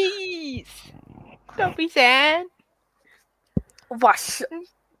you, please. Don't be sad. What?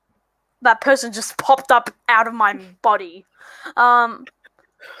 That person just popped up out of my body.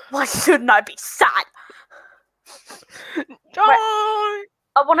 Why shouldn't I be sad? Don't.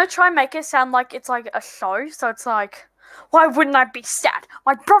 I want to try and make it sound like it's like a show, so it's like, why wouldn't I be sad?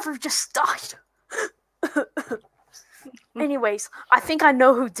 My brother just died. Anyways, I think I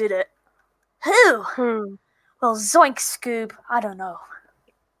know who did it. Who? Well, zoink, Scoob. I don't know.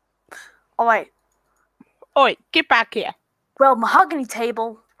 Oh, wait. Oi, get back here. Well, mahogany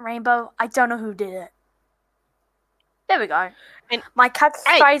table, Rainbow. I don't know who did it. There we go. And my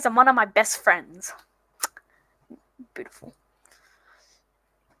catchphrase and one of my best friends. Beautiful.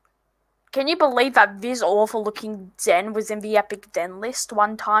 Can you believe that this awful-looking den was in the epic den list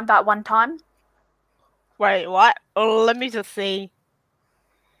one time? Wait, what? Oh, let me just see.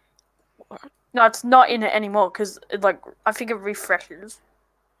 No, it's not in it anymore because, I think it refreshes.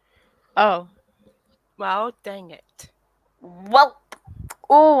 Oh. Well, dang it. Well,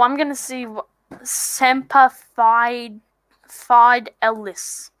 I'm gonna see Semper Fi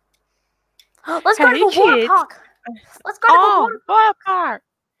Ellis. Let's go to the water park. Let's go to the water park.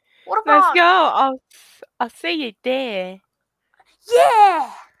 Water park. Let's go. I'll see you there.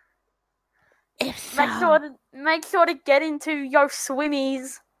 Yeah. If so. Make sure to get into your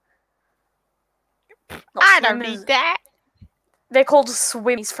swimmies. I don't need that. They're called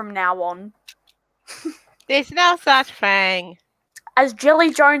swimmies from now on. There's no such thing. As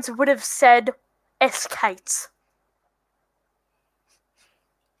Jelly Jones would have said, escates.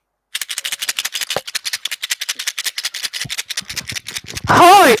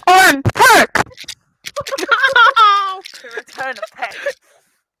 Hi, I'm Peck! No! The return of Peck.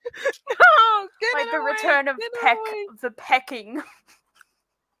 No! The return of Peck, the pecking.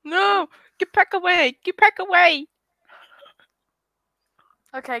 No! Get Peck away! Get Peck away!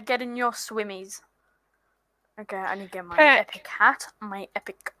 Okay, get in your swimmies. Okay, I need to get my Peck. epic hat, my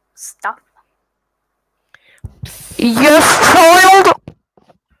epic stuff. Yes, child!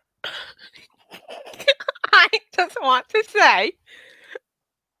 I just want to say,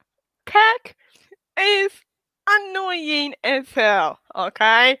 Peck is annoying as hell,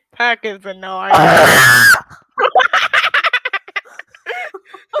 okay? Peck is annoying.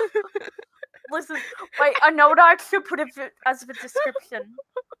 Listen, wait, I know what I should put it as the description.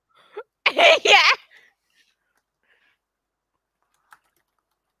 Yeah.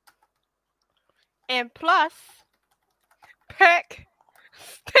 And plus, Peck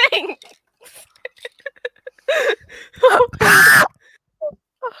stinks.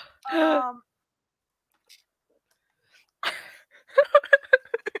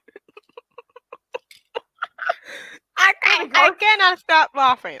 I cannot stop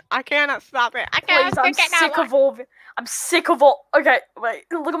laughing. I cannot stop it. Please, I'm sick of all. Okay, wait.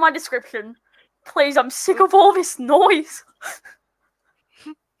 Look at my description. Please, I'm sick of all this noise.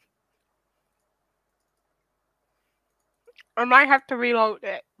 I might have to reload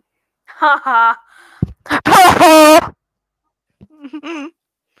it. Haha.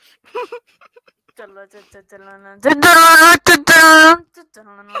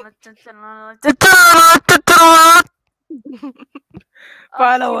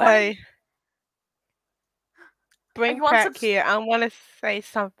 By the way, bring Peck here. I want to say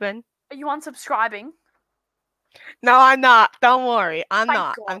something. Are you unsubscribing? No, I'm not. Don't worry. I'm Thank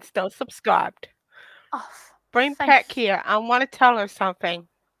not. God. I'm still subscribed. Oh, bring Peck here. I want to tell her something.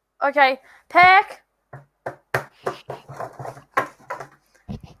 Okay, Peck.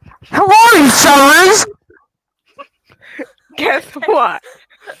 Hello, fellas! Guess what?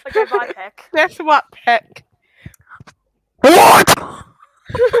 Okay, bye, Peck. Guess what, Peck? What?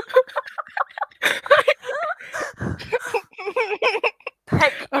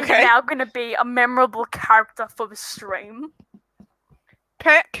 Peck is now going to be a memorable character for the stream.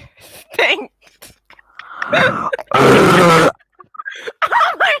 Peck stinks. Oh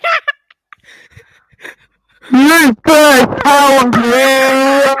my god! You better help me!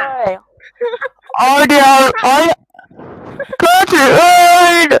 I got you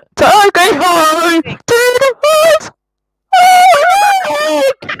in! Take it home! To the house!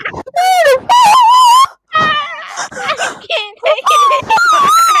 I can't take it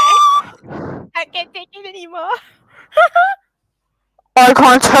anymore! I can't take it anymore! I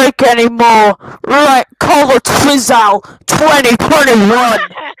can't take any more. Right, call it Fizzle 2021.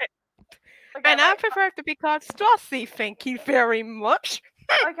 Okay, and I prefer to be called Strossy. Thank you very much.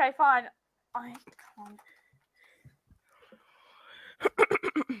 Okay, fine. I can't.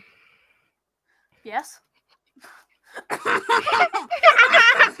 Yes?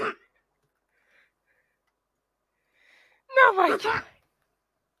 No, my god.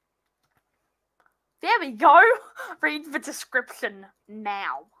 There we go. Read the description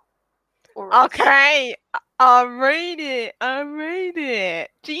now. Okay, I'll read it.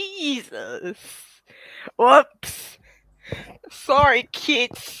 Jesus. Whoops. Sorry,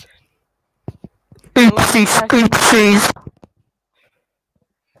 kids. Oopsies.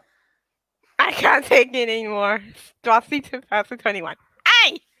 I can't take it anymore. Strossy 2021.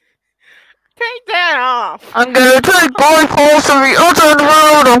 Hey! Take that off. I'm gonna take my pulse on the other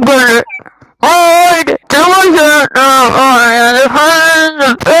road. I'm gonna hide till I get I have a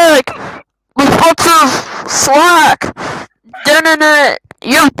hand back with lots of Slack! Internet!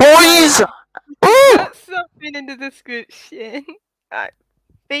 You boys! Woo! Put something in the description. I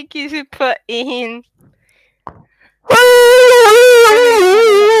think you should put in.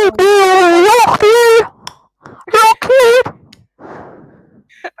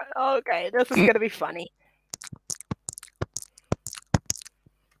 Okay, this is gonna be funny.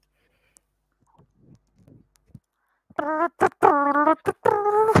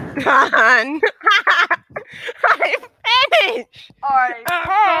 Done. I finished. Alright,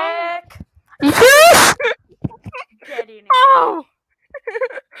 heck. Yes! Get in it. Oh.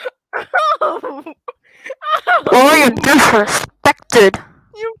 Oh. I am disrespected.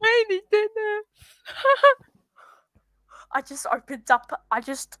 You really did this. I just opened up. I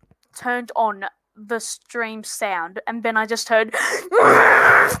just turned on the stream sound, and then I just heard.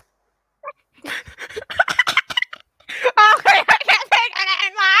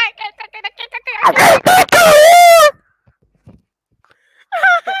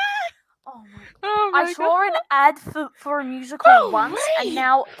 Oh I my saw an ad for a musical once, and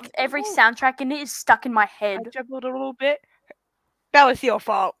now every soundtrack in it is stuck in my I head. dribbled a little bit. That was your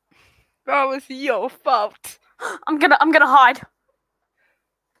fault. That was your fault. I'm gonna hide.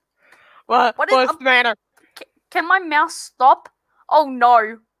 What's the matter? Can my mouse stop? Oh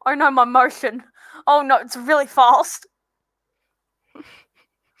no! Oh no, my motion. Oh no, it's really fast.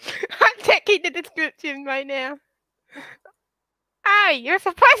 I'm checking the description right now. Hey, you're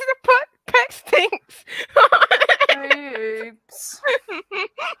supposed to put text things. Oops.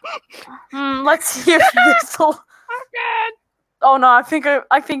 Let's hear this. Oh god. Oh no, I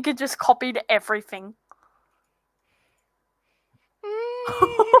think it just copied everything.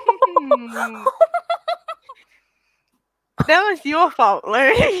 That was your fault,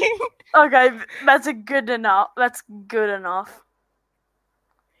 Larry. Okay, that's good enough. That's good enough.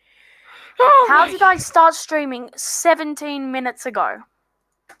 Oh How my did I start streaming 17 minutes ago?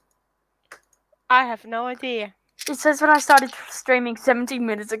 I have no idea. It says when I started streaming 17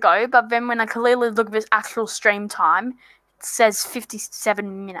 minutes ago, but then when I clearly look at this actual stream time, it says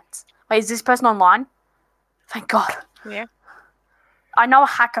 57 minutes. Wait, is this person online? Thank God. Yeah. I know a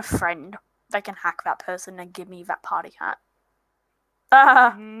hacker friend. They can hack that person and give me that party hat.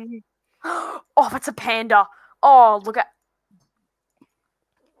 Oh, that's a panda. Oh, look at...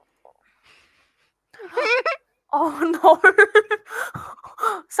 Oh no!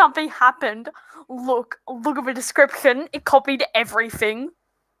 Something happened. Look at the description. It copied everything.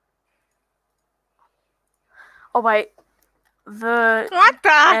 Oh wait, the What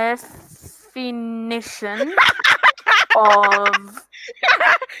the? definition of.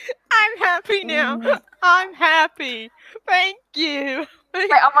 I'm happy now. I'm happy. Thank you. Wait,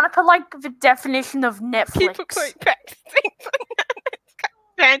 I want to put like the definition of Netflix. People put text things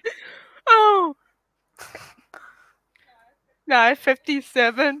on. Oh. No,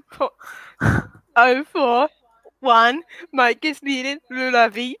 57.041. Mike is needed.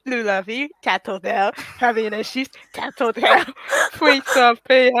 Lulavi, Tattletale. Having issues. Tattletale. 3:12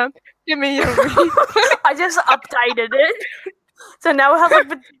 p.m. Give me a read. I just updated it, so now it has like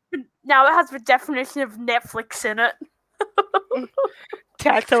the definition of Netflix in it.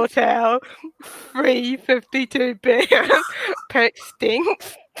 Tattletale. 3:52 p.m. Pet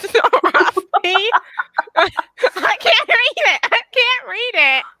stinks. So rusty. I can't read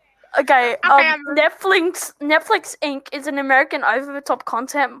it. Okay, Okay, Netflix Inc. is an American over-the-top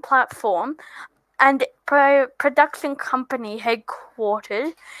content platform and production company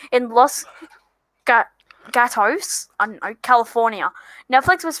headquartered in Los Gatos, California.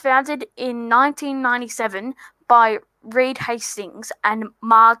 Netflix was founded in 1997 by Reed Hastings and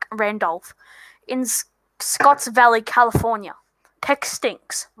Mark Randolph in Scotts Valley, California. Tech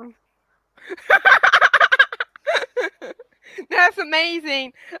stinks. That's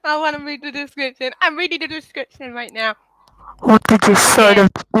amazing. I want to read the description. I'm reading the description right now. What did you say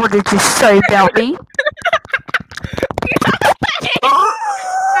about me?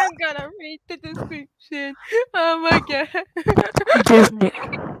 I'm gonna read the description. Oh my god. Disney.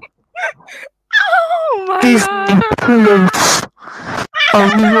 Oh my Disney god. Plus.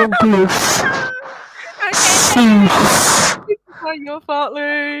 Plus. Cease. This is not your fault,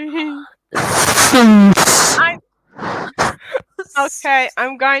 Larry. Cease. Okay,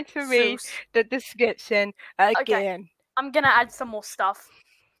 I'm going to read the description again. Okay. I'm gonna add some more stuff.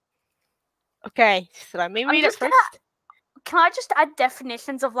 Okay, so let me read it first. Can I just add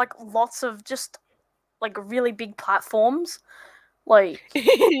definitions of like lots of just like really big platforms? Like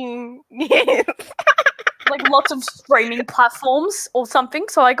Yes. like lots of streaming platforms or something.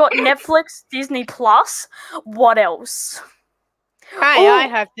 So I got Netflix, Disney Plus. What else? Hi, I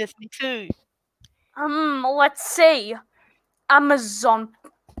have Disney too. Let's see. Amazon.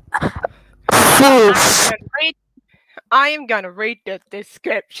 False. I am gonna read the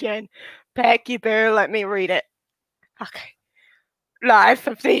description. Peck, you better let me read it. Okay. Live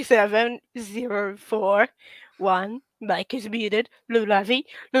 57041. Mic is muted. Lulavi,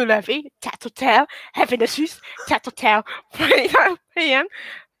 Tattletale, having issues. Tattletale, 3 p.m.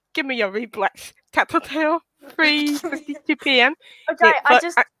 Give me your reflex. Tattletale, 3:52 p.m. Okay,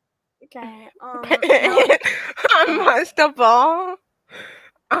 Okay. Most of all.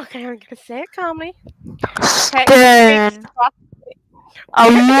 Okay, I'm gonna say it calmly. Stan.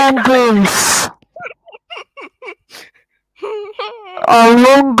 Among Us.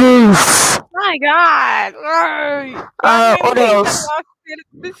 Among Us. My God! What else?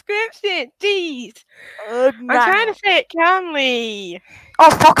 Description, jeez. I'm trying to say it calmly.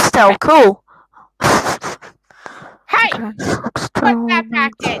 Oh, Foxtel, cool. Hey, put that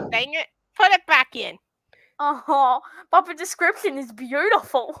back in, dang it! Put it back in. Oh, but the description is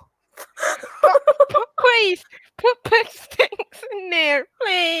beautiful. Please, put pet stinks in there,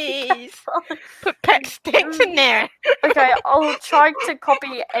 please. Put pet stinks in there. Okay, I'll try to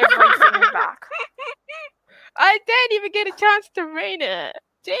copy everything back. I didn't even get a chance to read it.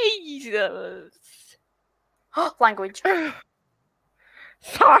 Jesus. Language.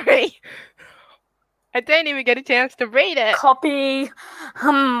 Sorry. I didn't even get a chance to read it. Copy.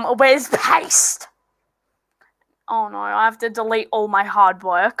 Where's paste? Oh no, I have to delete all my hard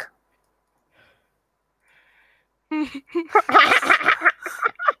work. Put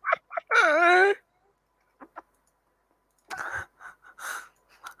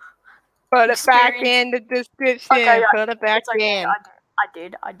it back in the description. Okay, Put it back in. I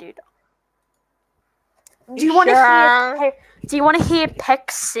did. Do you want to hear? Do you want to hear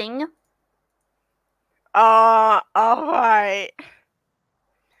Peck sing? All right.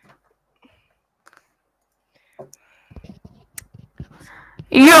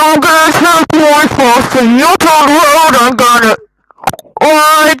 You're gonna take my force and you'll talk road, I'm gonna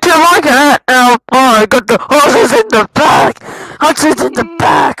ride till I get out. I got the horses in the back. Horses in the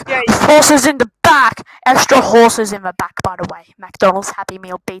back. Horses in the back. Extra horses in the back, by the way. McDonald's Happy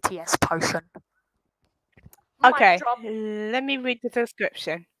Meal BTS potion. Okay, let me read the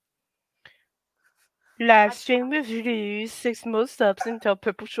description. Live stream reviews, 6 more subs until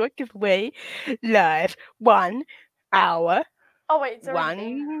Purple Short giveaway. Live 1 hour. Oh wait, it's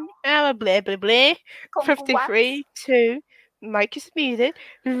 1 hour, blah blah blah. 53, 2. Mic is muted.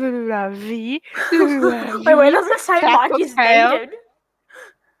 Wait, does it say mic is muted?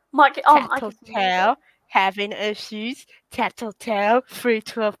 Tattletale, having issues. Tattletale,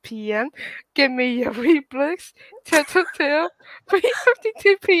 3:12 p.m. Give me your reflex. Tattletale,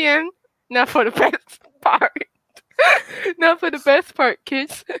 3:52 p.m. Now for the best part. Now for the best part,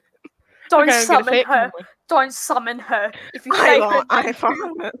 kids. Don't summon her. Don't summon her. If you say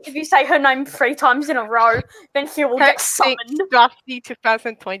if you say her name 3 times in a row, then she will get summoned. Dusty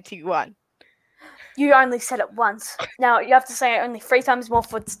 2021. You only said it once. Now you have to say it only 3 times more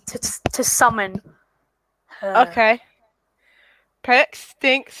to summon her. Okay. Peck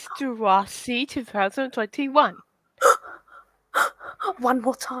stinks to Rossi 2021. One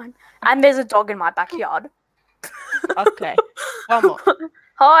more time. And there's a dog in my backyard. Okay. One more.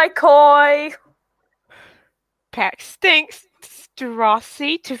 Hi, Koi. Peck stinks to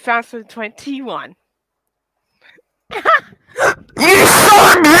Rossi 2021. You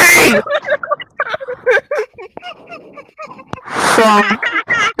summoned me!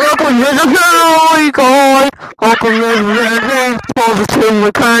 Welcome to the family guy. Welcome to the positive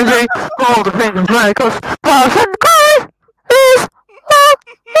McKenzie. All the things make us person guy is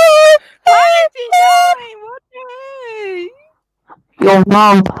Why is he dying? What the heck? your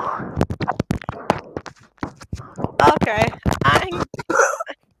mom. Okay.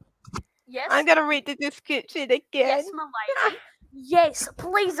 Yes. I'm gonna read the description again. Yes, my lady. Yes,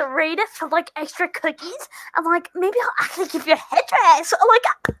 please read it for like extra cookies, and like maybe I'll actually give you a headdress.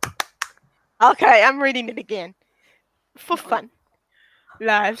 Okay, I'm reading it again for fun.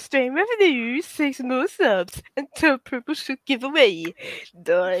 Live stream reviews, 6 more subs until Purple should give away.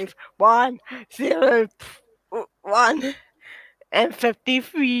 Dive 1, 0, 1, and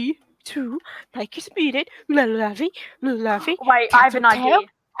 53, 2. Mike is muted. Lulavi. Wait, I have an idea.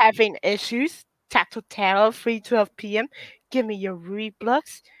 Having issues. Tattletale, 3:12 p.m. Give me your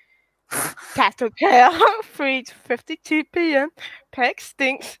reflux. Tattletale, 3:52 p.m. Peck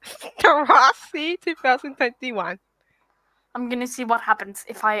stinks. Rossi 2021. I'm gonna see what happens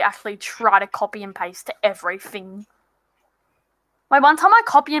if I actually try to copy and paste everything. Like one time I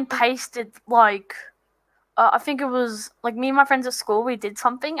copy and pasted I think it was like me and my friends at school. We did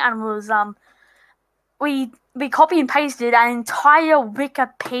something and it was we copy and pasted an entire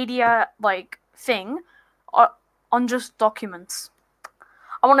Wikipedia like thing on just documents.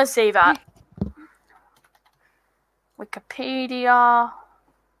 I want to see that. Wikipedia.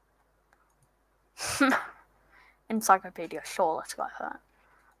 Encyclopedia. Sure, let's go for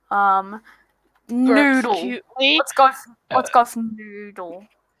that. Noodle. Let's go for noodle.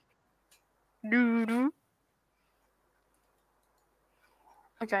 Noodle.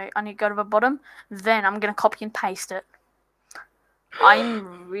 Okay, I need to go to the bottom. Then I'm gonna copy and paste it.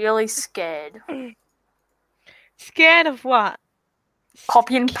 I'm really scared. Scared of what?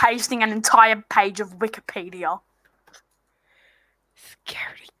 Copy and pasting an entire page of Wikipedia.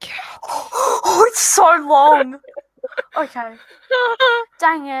 Scaredy cat. Oh, it's so long. Okay.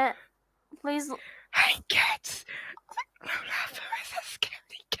 Dang it. Please. Hey, cats. Lola is a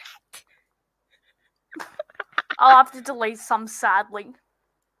scaredy cat. I'll have to delete some, sadly.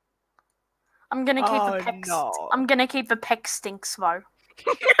 I'm gonna keep the pecs. No. I'm gonna keep the peck stinks though.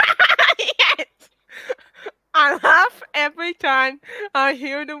 Yes. I laugh every time I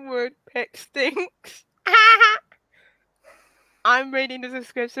hear the word peck stinks. I'm reading the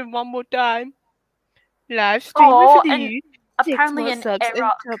description one more time. Live stream with you. Apparently an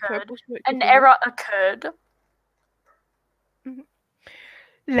error occurred. An error occurred.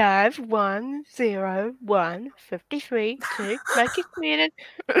 Live 10153 2 make it created.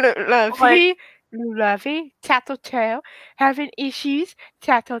 Lovey, Tattletale, having issues,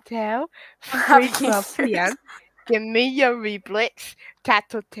 Tattletale, 3:12 p.m. Give me your reblitz,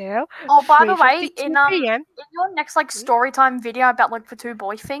 Tattletale. Oh, by the way, in p.m. your next like story time video about like the two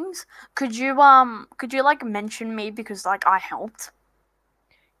boy things, could you like mention me because like I helped?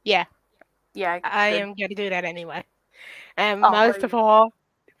 Yeah. Yeah. I am gonna do that anyway. And most of all,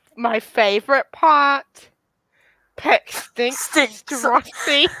 my favorite part, peck stinks.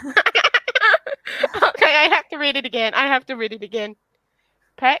 Rusty. Okay, I have to read it again.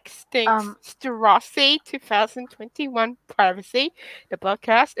 Peck stinks. Strossi 2021 privacy. The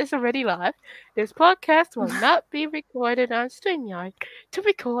podcast is already live. This podcast will not be recorded on StreamYard. To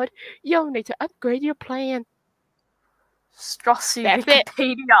record, you'll need to upgrade your plan. Strossi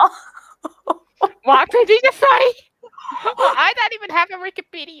Wikipedia. What did you just say? I don't even have a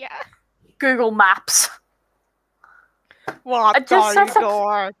Wikipedia. Google Maps. What?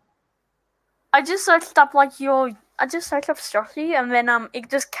 I just searched up Strossi, and then it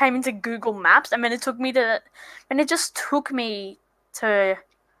just came into Google Maps, and then it just took me to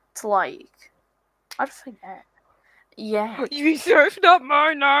like, I forget. Yeah. You searched up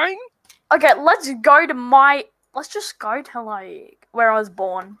my name? Okay, let's just go to like where I was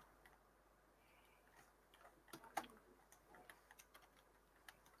born.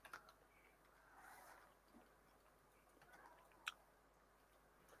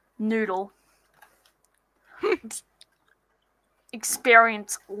 Noodle.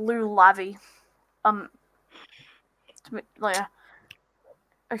 Experience Lou Lavy. Yeah.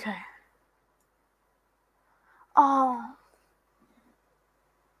 Okay. Oh.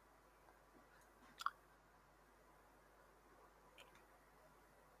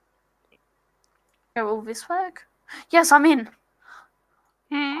 Okay, will this work? Yes, I'm in.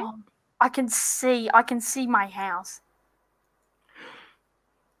 I can see my house.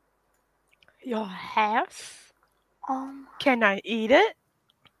 Your house? Can I eat it?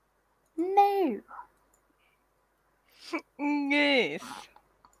 No. Yes.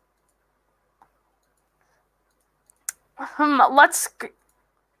 Let's.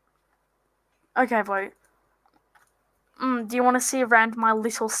 Okay, boy. Do you want to see around my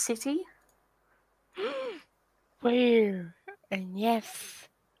little city? Where? And yes.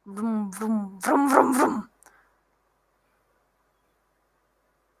 Vroom, vroom, vroom, vroom, vroom.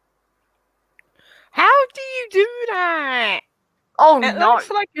 How do you do that? Oh, it no. It looks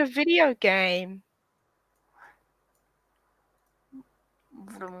like a video game.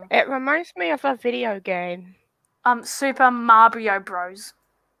 Vroom. It reminds me of a video game. Super Mario Bros.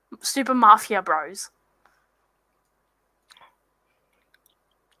 Super Mafia Bros.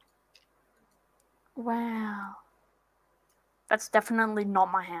 Wow. That's definitely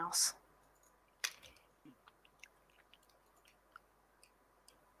not my house.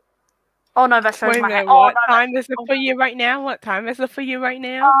 Oh no, that shows my house. What time is it for you right now? What time is it for you right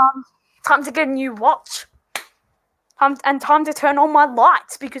now? Time to get a new watch. Time to turn on my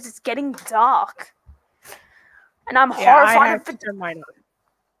lights because it's getting dark. And I'm horrified of the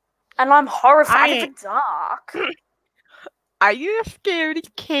dark. Are you a scaredy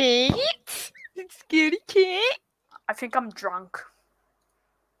cat? Scaredy cat? I think I'm drunk.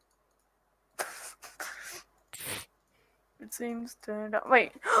 It seems turned up.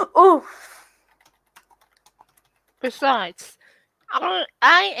 Wait. Oh. Besides,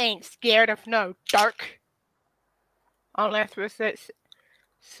 I ain't scared of no dark. Unless it's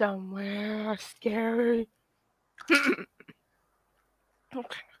somewhere scary.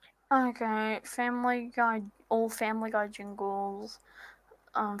 Okay, Family Guy, all Family Guy jingles,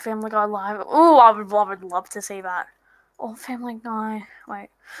 Family Guy Live. Oh, I would love to see that. All Family Guy. Wait,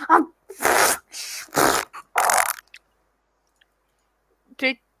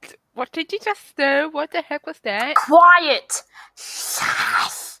 What did you just do? What the heck was that? Quiet.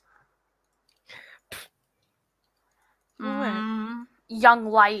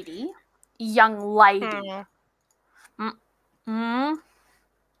 Young lady.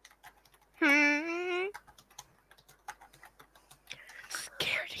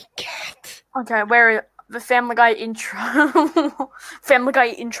 Scaredy cat. Okay, where the Family Guy intro? Family Guy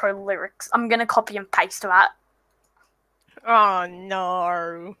intro lyrics. I'm gonna copy and paste that. Oh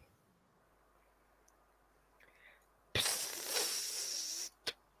no. Psst.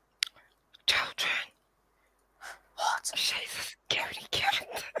 Children. What? She's a scaredy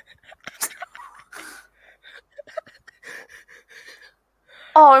cat.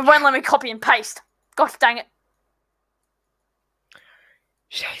 Oh, it won't let me copy and paste. Gosh dang it.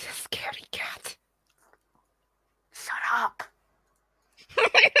 She's a scaredy cat. Shut up.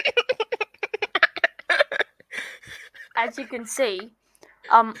 As you can see,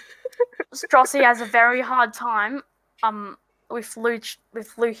 Strossie has a very hard time with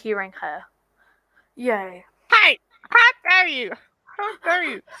Lou hearing her. Yay. Hey! How dare you? How dare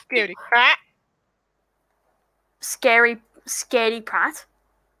you, scaredy cat? Scaredy Pratt?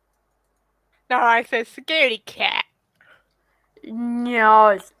 No, I said scaredy cat.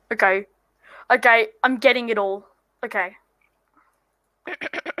 No. Okay, I'm getting it all. Okay.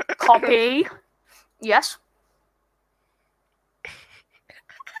 Copy. Yes.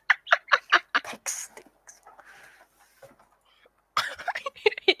 Pick sticks.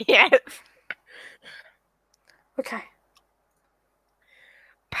 Yes. Okay.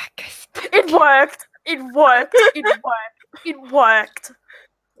 Pakistan. It worked. It worked. It worked. It worked.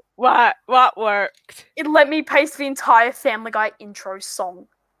 What worked? It let me paste the entire Family Guy intro song.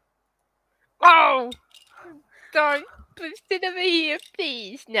 Oh! Don't put it over here,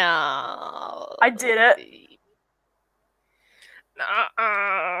 please. No. I did it.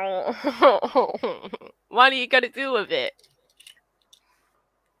 No. What are you gonna do with it?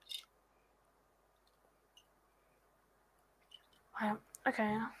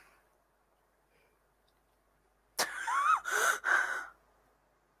 Okay.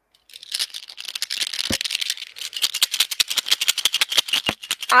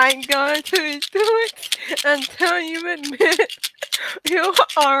 I'm going to do it until you admit you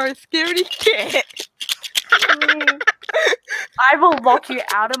are a scaredy cat. I will lock you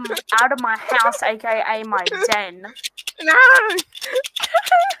out of my house, aka my den. No.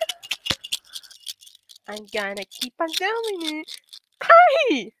 I'm gonna keep on doing it.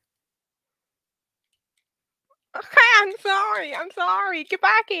 Hey! Okay, I'm sorry. Get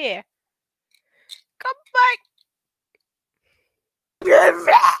back here. Come back.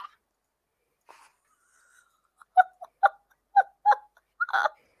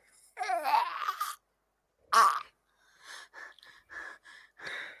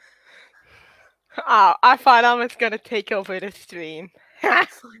 Oh, I thought I was gonna take over the stream.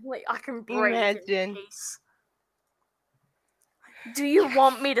 Finally, I can breathe in peace. Do you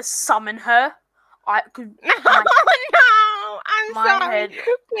want me to summon her? I could. No, I'm sorry.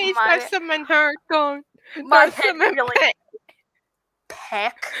 Please don't summon her. Don't. My Don't head summon really.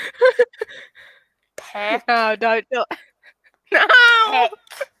 Peck. No, don't do it. No. Peck.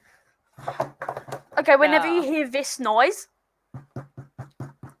 Okay, whenever you hear this noise,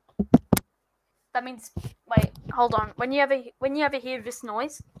 that means. Wait, hold on. When you ever hear this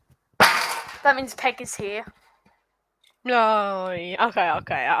noise, that means Peck is here. No. Okay.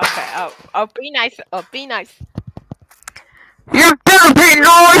 I'll be nice. You better be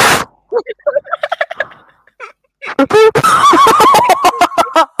nice!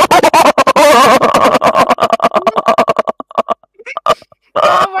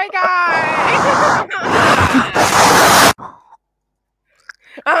 Oh my god!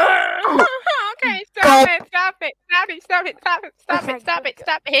 Okay, stop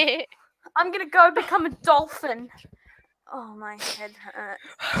it. I'm gonna go become a dolphin. Oh, my head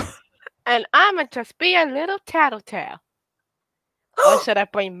hurts. And I'ma just be a little tattletale. Or should I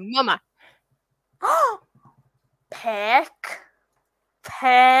bring Mama? Peck.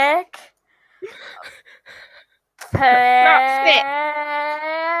 Peckles.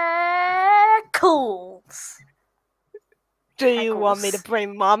 Do you want me to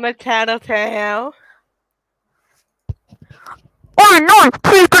bring Mama Tattletale? no,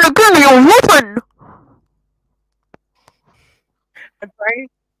 he's gonna give me a whooping.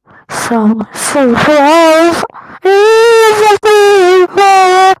 So love is a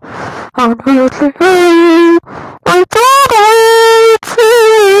fever, and he'll say, I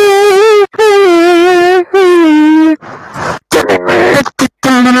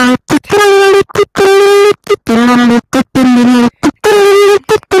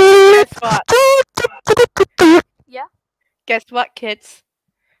Yeah. Guess what, kids?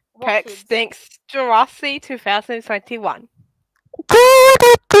 What Perks kids? thinks Jurassic 2021. Do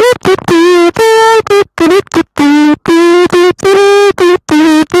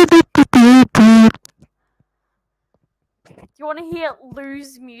you want to hear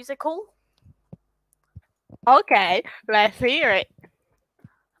Lou's musical? Okay, let's hear it.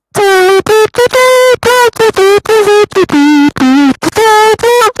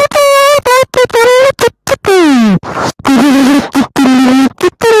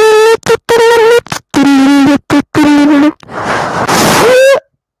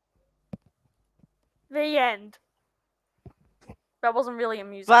 The end. That wasn't really a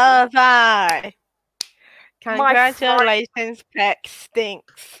musical. Bye-bye. Congratulations, Peck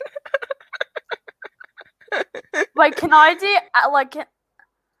stinks. Wait, can I do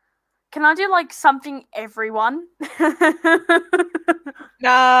Can I do like something everyone?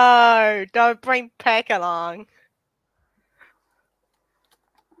 No, don't bring Peck along.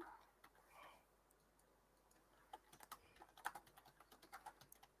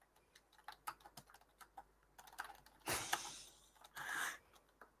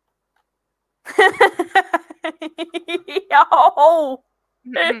 Yo.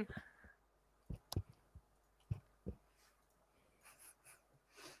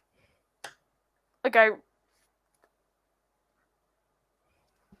 Okay.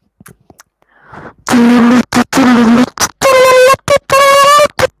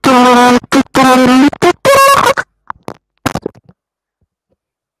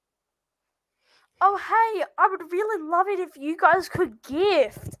 Oh, hey, I would really love it if you guys could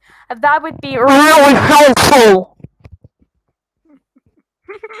gift. That would be really helpful.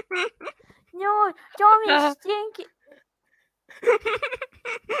 No, don't be stinky.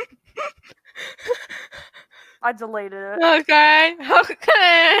 I deleted it. Okay.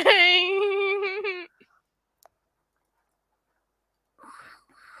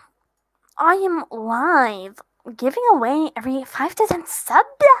 I am live, giving away every 5 to 10 sub.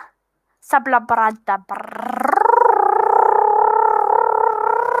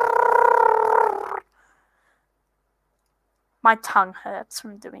 My tongue hurts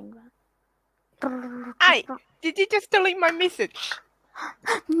from doing that. Hey, did you just delete my message?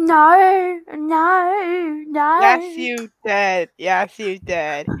 No. Yes, you did. Yes, you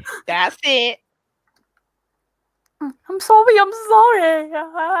did. That's it. I'm sorry. I'm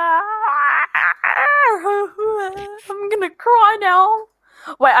gonna cry now.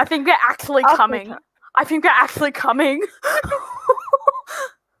 Wait, I think they're actually coming.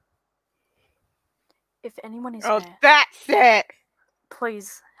 If anyone is there, that's it.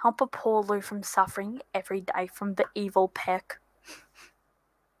 please help a poor Lou from suffering every day from the evil Peck.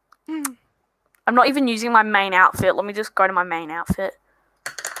 I'm not even using my main outfit. Let me just go to my main outfit.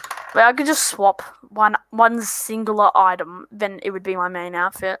 But I could just swap one singular item, then it would be my main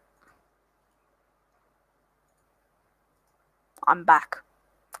outfit. I'm back.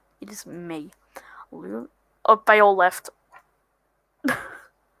 It is me. Oh, they all left.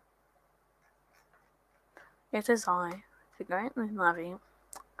 It is I, the greatly love you.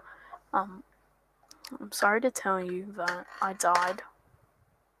 I'm sorry to tell you that I died.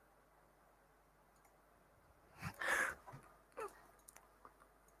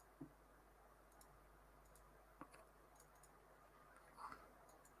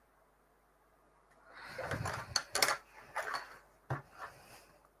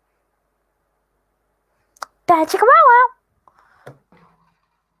 Bad chicka wow wow.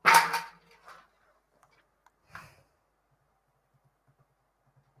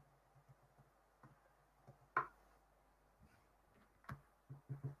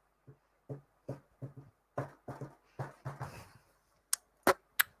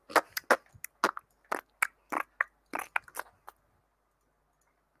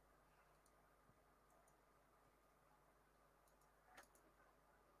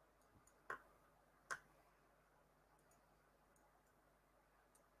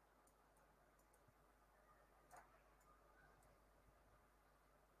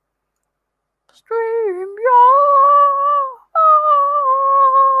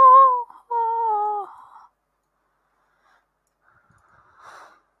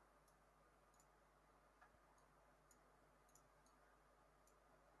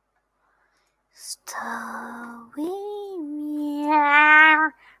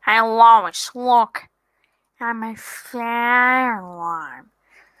 Hey Lois, look. I'm a fire alarm.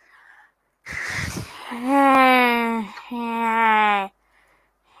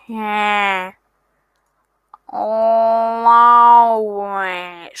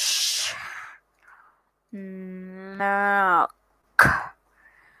 Lois. Look.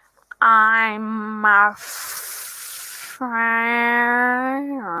 I'm a fire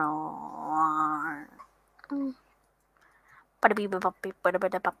alarm.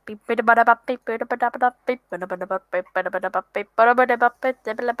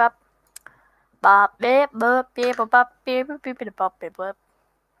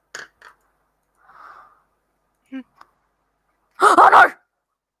 Oh no!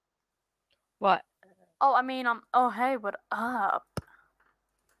 What? Oh, I mean, oh hey, what up?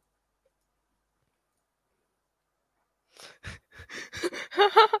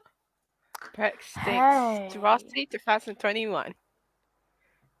 Peck stinks. Hey. Jurassic 2021.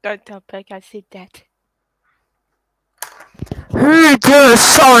 Don't tell Peck I said that. Who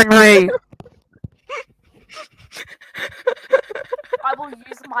just me? I will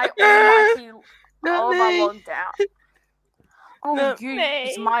use my almighty Not me. overload down. I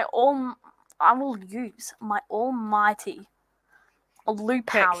will use my almighty loop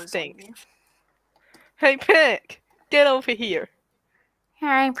Peck powers on you. stinks. Hey Peck, get over here.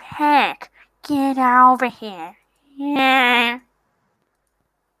 Hey Peck, get over here. Yeah.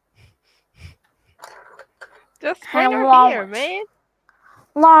 Just Hey, bring her here, Lois. man.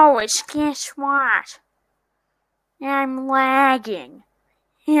 Lois, guess what? I'm lagging.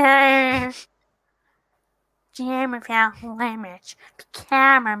 Yeah. Jam without limits.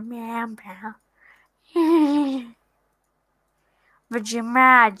 Become a member. Would you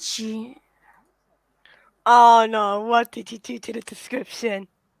imagine? Oh no, what did you do to the description?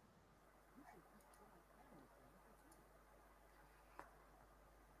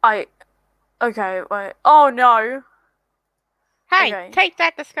 Okay, wait. Oh no. Hey, Okay. take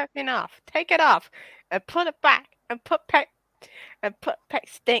that description off. Take it off. And put it back. And put Peck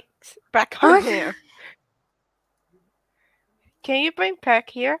stinks back on there. Can you bring Peck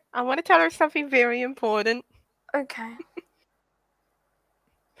here? I want to tell her something very important. Okay.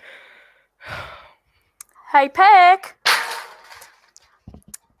 Hey, Peck.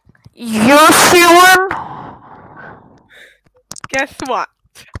 Yes, you win? Guess what?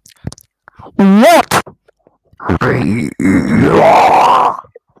 What?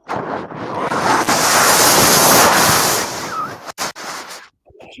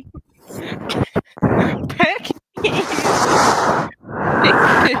 Peck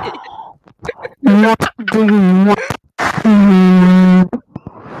What do you want?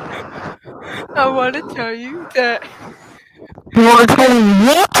 I want to tell you that. You want to tell me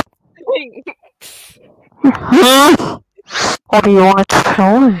what? Huh? What do you want to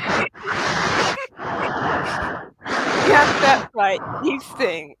tell me? Yes, that's right. You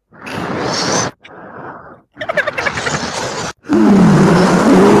sing.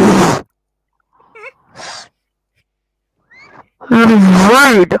 That is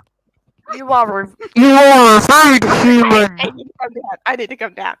rude. You are a rude human. I need to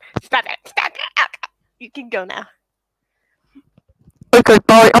come down. Stop it. Stop it. You can go now. Okay,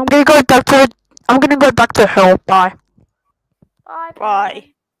 bye. I'm gonna go back to hell. Bye.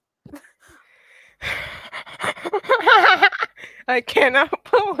 Bye. I cannot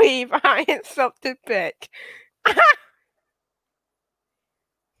believe I insulted Peck.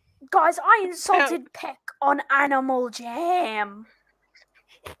 Guys, I insulted Peck on Animal Jam.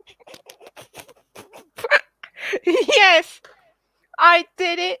 Yes, I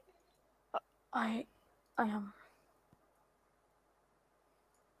did it. I am.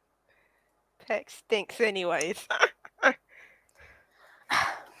 Peck stinks anyways.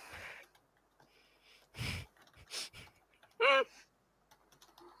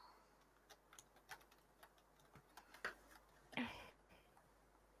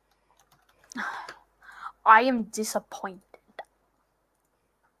 I am disappointed.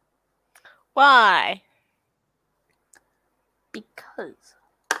 Why? Because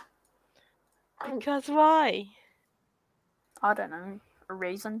why? I don't know. A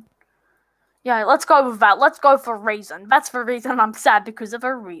reason? Yeah, let's go with that. Let's go for reason. That's the reason I'm sad, because of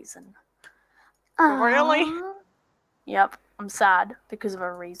a reason. Really? Yep, I'm sad because of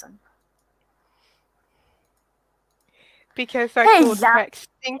a reason. Because I called Peck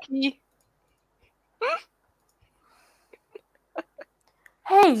stinky.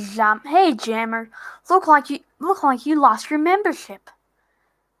 Hey Jammer, look like you lost your membership.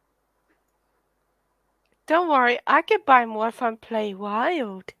 Don't worry, I can buy more from Play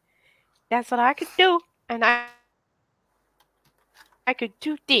Wild. That's what I could do, and I could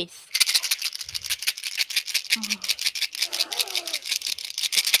do this.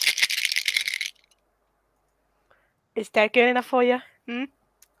 Is that good enough for you?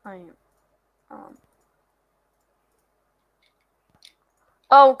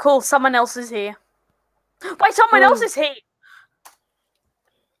 Oh, cool. Someone else is here. Wait, someone else is here.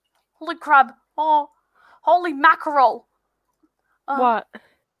 Holy crab. Oh, holy mackerel. What?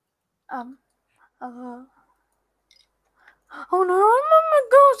 Oh no, oh my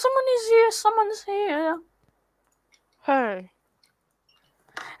god, someone is here. Someone's here. Hey.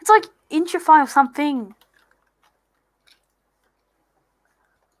 It's like Inchify or something.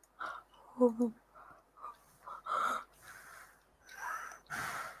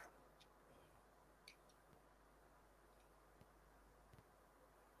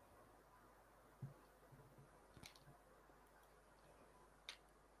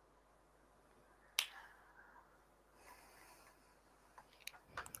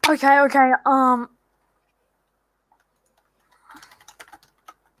 Okay.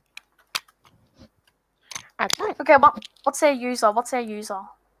 Okay, what's their user?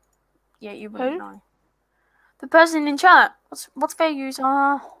 Yeah, you wouldn't know. The person in chat. What's their user?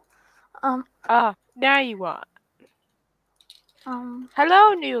 Now you are.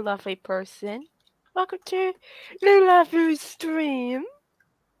 Hello, new lovely person. Welcome to New Lovely Stream.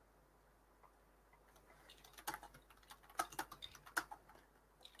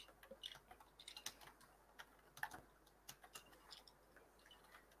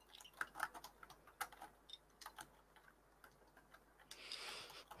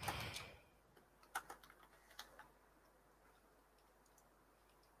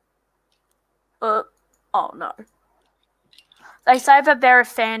 Oh no. They say that they're a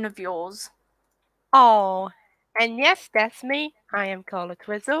fan of yours. Oh, and yes, that's me. I am Cola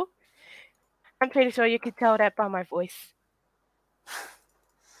Crizzle. I'm pretty sure you can tell that by my voice.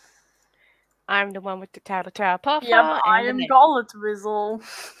 I'm the one with the tattletale profile. Yeah, but I am Cola Crizzle.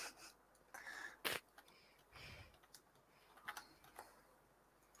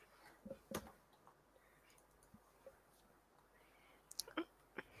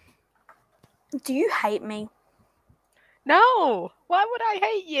 Do you hate me? No! Why would I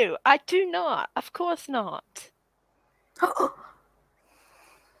hate you? I do not. Of course not.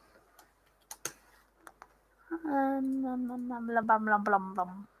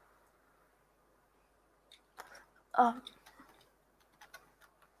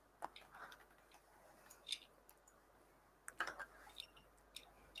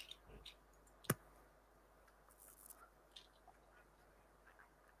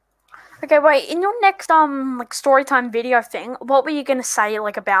 Okay, wait. In your next like storytime video thing, what were you gonna say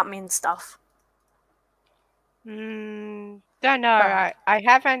like about me and stuff? Don't know. I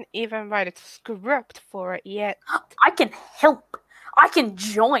haven't even write a script for it yet. I can help. I can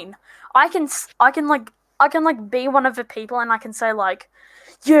join. I can be one of the people, and I can say like,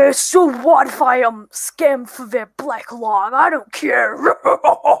 yeah, so what if I scam for their black lung? I don't care.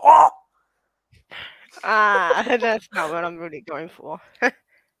 That's not what I'm really going for.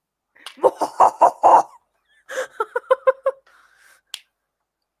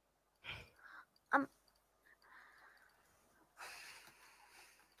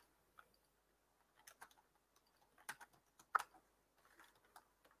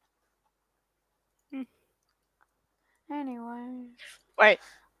 Anyway. Wait.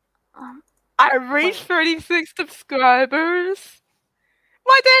 I reached 36 subscribers.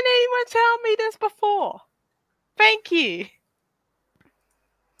 Why didn't anyone tell me this before? Thank you.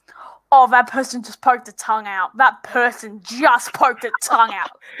 Oh, that person just poked a tongue out. That person just poked a tongue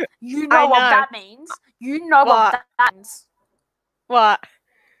out. You know what that means. You know what that means. What?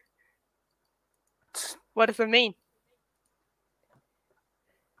 What does it mean?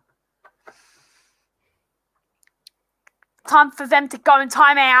 Time for them to go in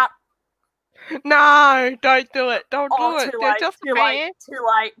timeout. No, don't do it. Don't do it. They're just a fan.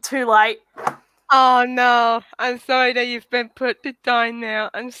 Too late. Oh no, I'm sorry that you've been put to die now.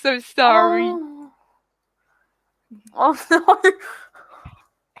 I'm so sorry. Oh no.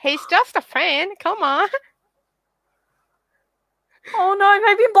 He's just a fan. Come on. Oh no,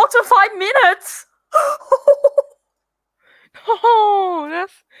 maybe in blocks of 5 minutes. Oh,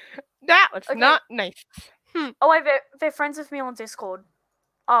 that was not nice. Oh wait, they're friends with me on Discord.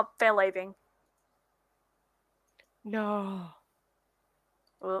 Oh, they're leaving. No.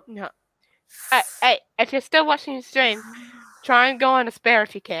 Well, no. Hey, if you're still watching the stream, try and go on a spare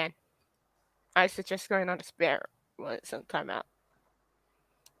if you can. I suggest going on a spare when it's some time out.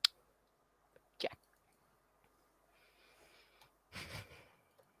 Yeah.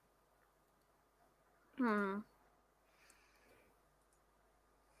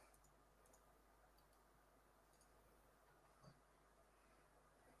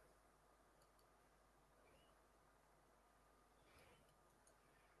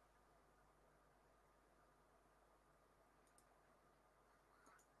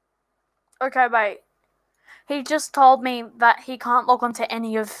 Okay, wait. He just told me that he can't log onto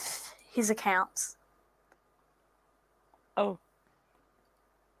any of his accounts. Oh.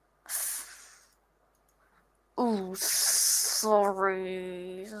 Ooh,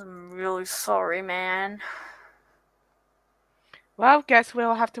 sorry. I'm really sorry, man. Well, guess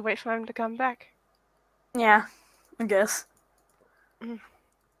we'll have to wait for him to come back. Yeah, I guess.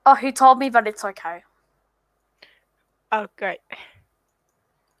 Oh, he told me that it's okay. Oh, great.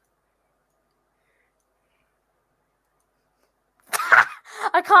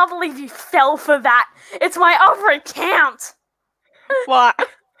 I can't believe you fell for that. It's my other account. What?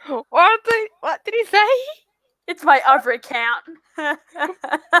 What did he say? It's my other account. No,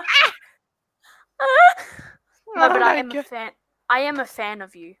 but I am a fan. I am a fan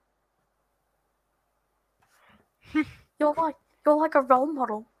of you. You're like a role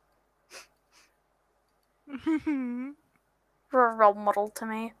model. You're a role model to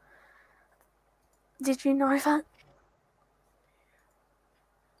me. Did you know that?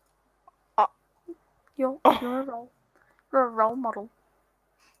 You're a role model.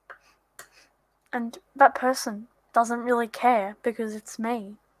 And that person doesn't really care because it's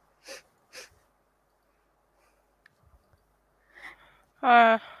me.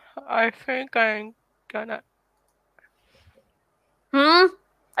 I think I'm gonna. Are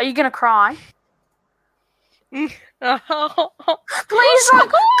you gonna cry? Please don't. No,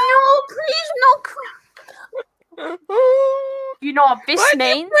 please no cry. You know what this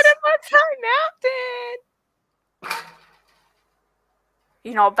means? Put him on time out, then.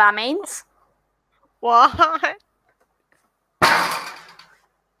 You know what that means? What?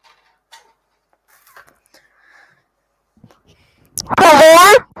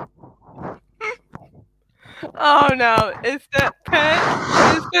 Oh no, is that Pet?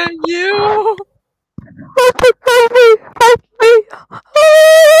 Is that you? Help me!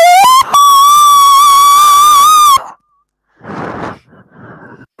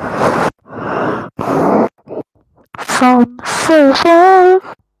 From so far.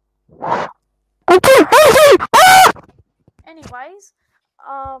 Anyways,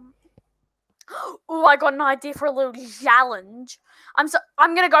 oh, I got an idea for a little challenge. I'm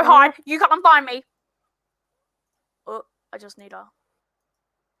gonna go hide. You can't find me. Oh, I just need a.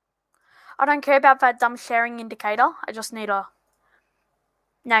 I don't care about that dumb sharing indicator. I just need a.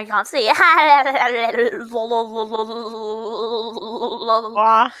 No, you can't see it.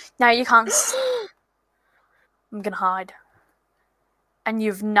 No, you can't. I'm gonna hide. And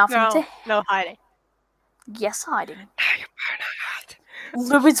you've nothing to. No hiding. Yes, hiding. No, you better not.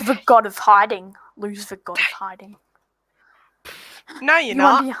 Lou is the god of hiding. Lou's the god of hiding. No, you're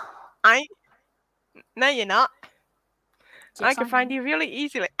not. No, you're not. Yes, I can find you really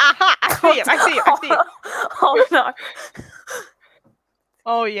easily. Aha! I see you. Oh no.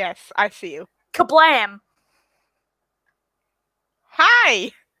 Oh yes, I see you. Kablam!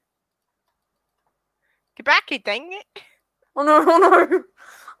 Hi! Get back here, dang it. Oh no.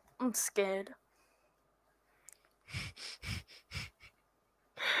 I'm scared.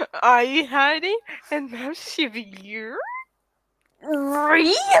 Are you hiding? And now severe?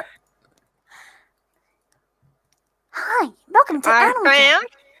 Re? Hi, welcome to Animal Jam.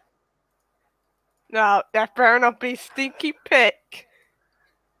 No, that better not be Stinky Pick.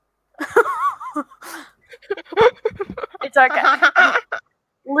 It's okay.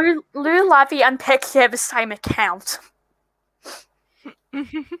 Lou, Lavi, and Peck share the same account.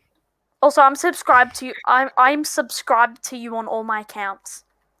 Also, I'm subscribed to you. I'm subscribed to you on all my accounts.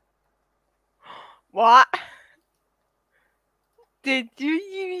 What? Did you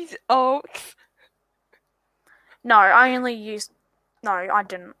use oats? No, I only used. No, I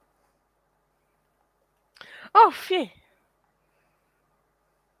didn't. Oh, phew.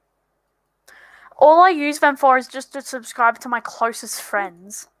 All I use them for is just to subscribe to my closest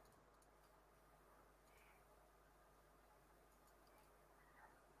friends.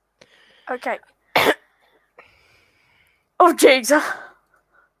 Okay. Oh, jeez.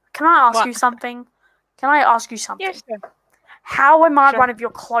 Can I ask you something? Yes, sir. How am I one of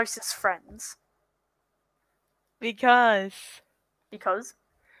your closest friends? Because,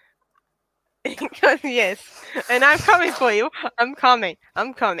 yes. And I'm coming for you. I'm coming.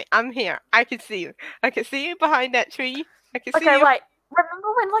 I'm here. I can see you. I can see you behind that tree. I can see you. Okay, wait. Remember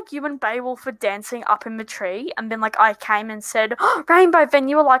when, like, you and Beowulf were dancing up in the tree, and then, like, I came and said, oh, Rainbow, then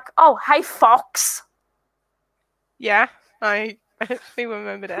you were like, oh, hey, Fox. Yeah, I actually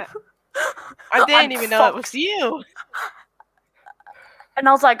remember that. I didn't even know it was you. And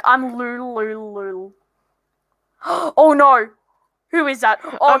I was like, I'm Lulu. Oh no! Who is that?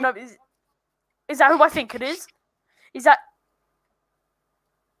 Oh no! Is that who I think it is? Is that?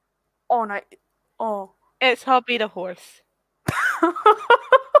 Oh no! Oh. It's Hobby the horse.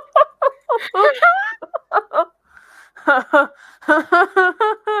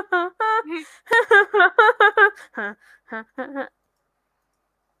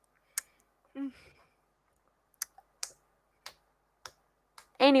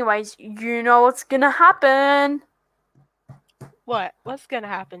 Anyways, you know what's gonna happen. What? What's gonna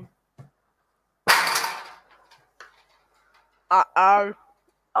happen? Uh-oh.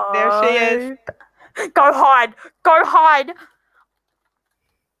 There she is. Go hide! Go hide!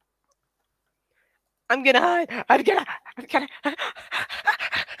 I'm gonna hide. I'm gonna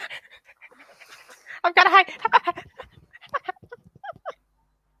hide.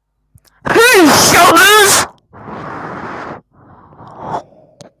 Hey, shoulders!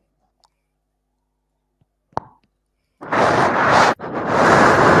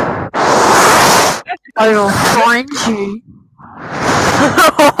 I'll find you.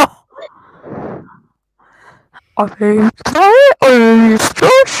 Are you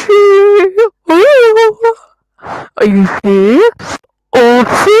Joshi? Are you here? Or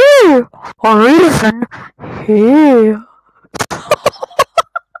here? Or even here?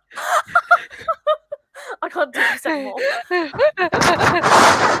 I can't do this anymore.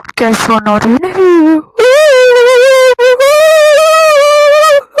 Guess we're not in here.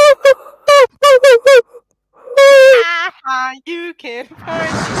 You can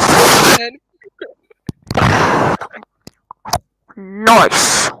find me.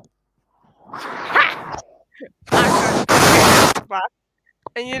 Nice.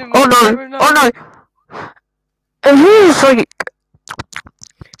 Oh no! It is like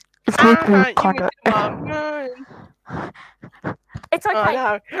it's really kind of. It's okay.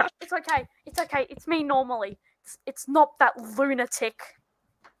 Oh, no. It's okay. It's okay. It's me normally. It's not that lunatic.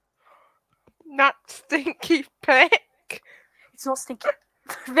 Not Stinky Peck. It's not Stinky.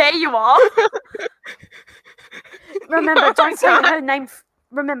 There you are. Remember, don't say her name.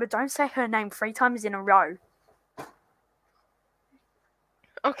 Remember, don't say her name 3 times in a row.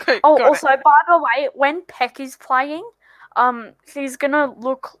 Okay. Oh, also, by the way, when Peck is playing, she's gonna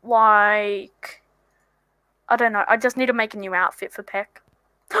look like, I don't know. I just need to make a new outfit for Peck.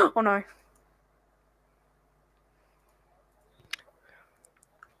 Oh no.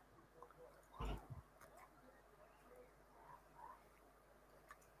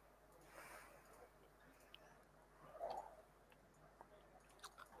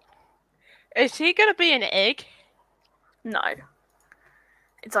 Is he gonna be an egg? No.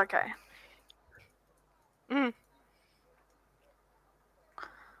 It's okay.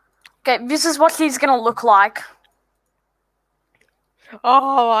 Okay, this is what he's gonna look like.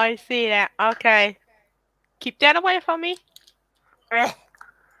 Oh, I see that. Okay. Keep that away from me.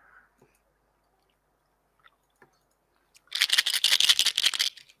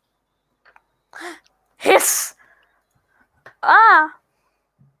 Hiss! Ah!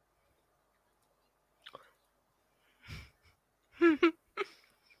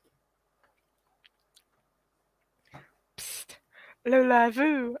 Psst.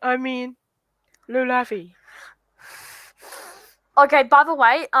 Lulavu. I mean, Lulavi. Okay, by the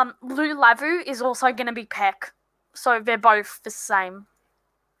way, Lulavu is also gonna be Peck. So they're both the same.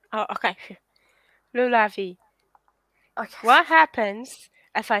 Oh, okay. Lulavi. Okay. What happens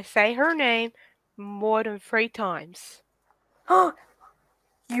if I say her name more than 3 times?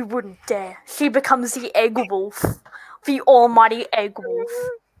 You wouldn't dare. She becomes the Egg Wolf. The almighty Egg Wolf.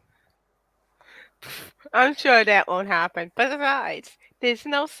 I'm sure that won't happen. Besides, there's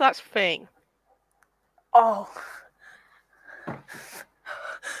no such thing. Oh.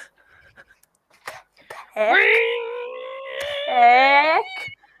 Peck.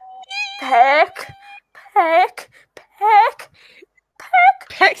 Peck. Peck. Peck. Peck.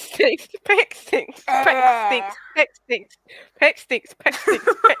 Peck stinks. Peck stinks. Peck stinks. Peck stinks. Peck stinks. Peck stinks. Peck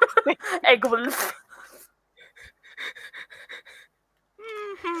stinks. Egg Wolf.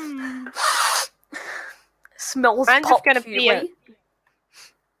 Smells I'm just gonna fury. be a...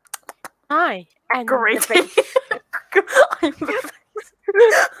 Hi. And Greedy.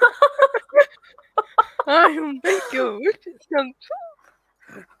 I'm the good.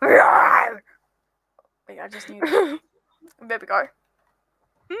 Wait, I just need. There we go.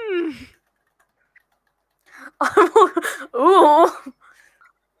 Ooh.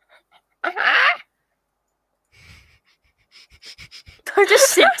 Don't just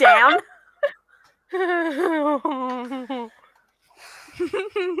sit down. What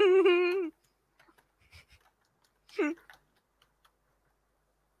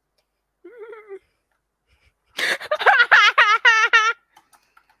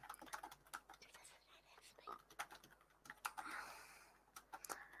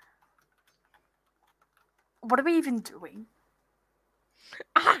are we even doing?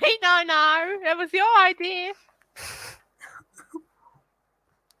 I don't know. That was your idea.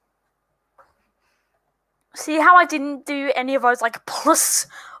 See how I didn't do any of those like plus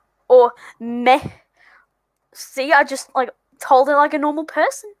or meh? See, I just like told it like a normal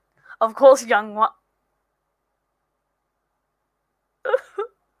person. Of course, young one.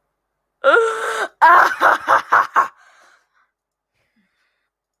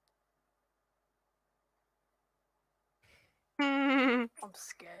 I'm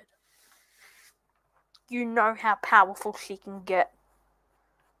scared. You know how powerful she can get.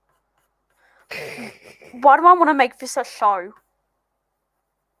 Why do I want to make this a show?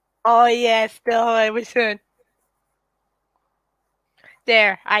 Oh yes, television.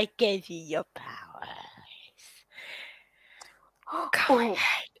 There, I gave you your powers. Go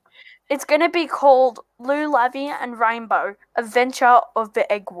ahead. It's gonna be called Lou Lavie and Rainbow: Adventure of the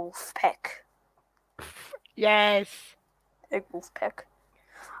Egg Wolf Peck. Yes. Egg Wolf Peck.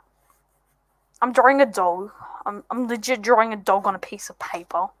 I'm drawing a dog. I'm legit drawing a dog on a piece of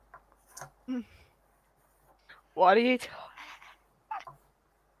paper. What are you doing?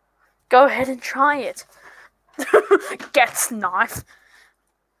 Go ahead and try it. Gets knife.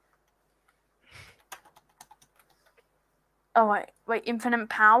 Oh wait, infinite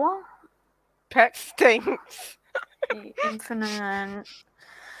power? Pet stinks. Infinite.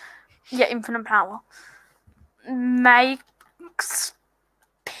 Yeah, infinite power. Makes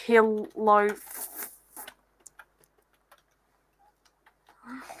pillow.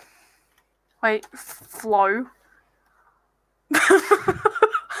 Wait, flow.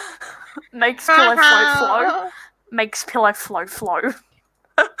 Makes pillow flow. Makes pillow flow.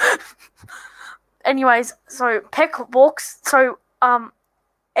 Anyways, so Peck walks. So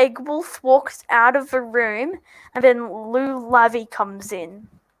Egg Wolf walks out of the room, and then Lou Lavie comes in.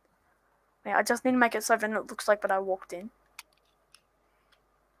 Yeah, I just need to make it so then it looks like that I walked in.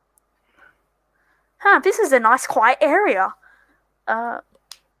 Huh, this is a nice quiet area.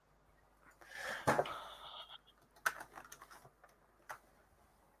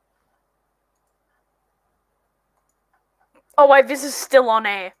 Oh wait, this is still on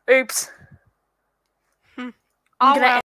air. Oops. I'm gonna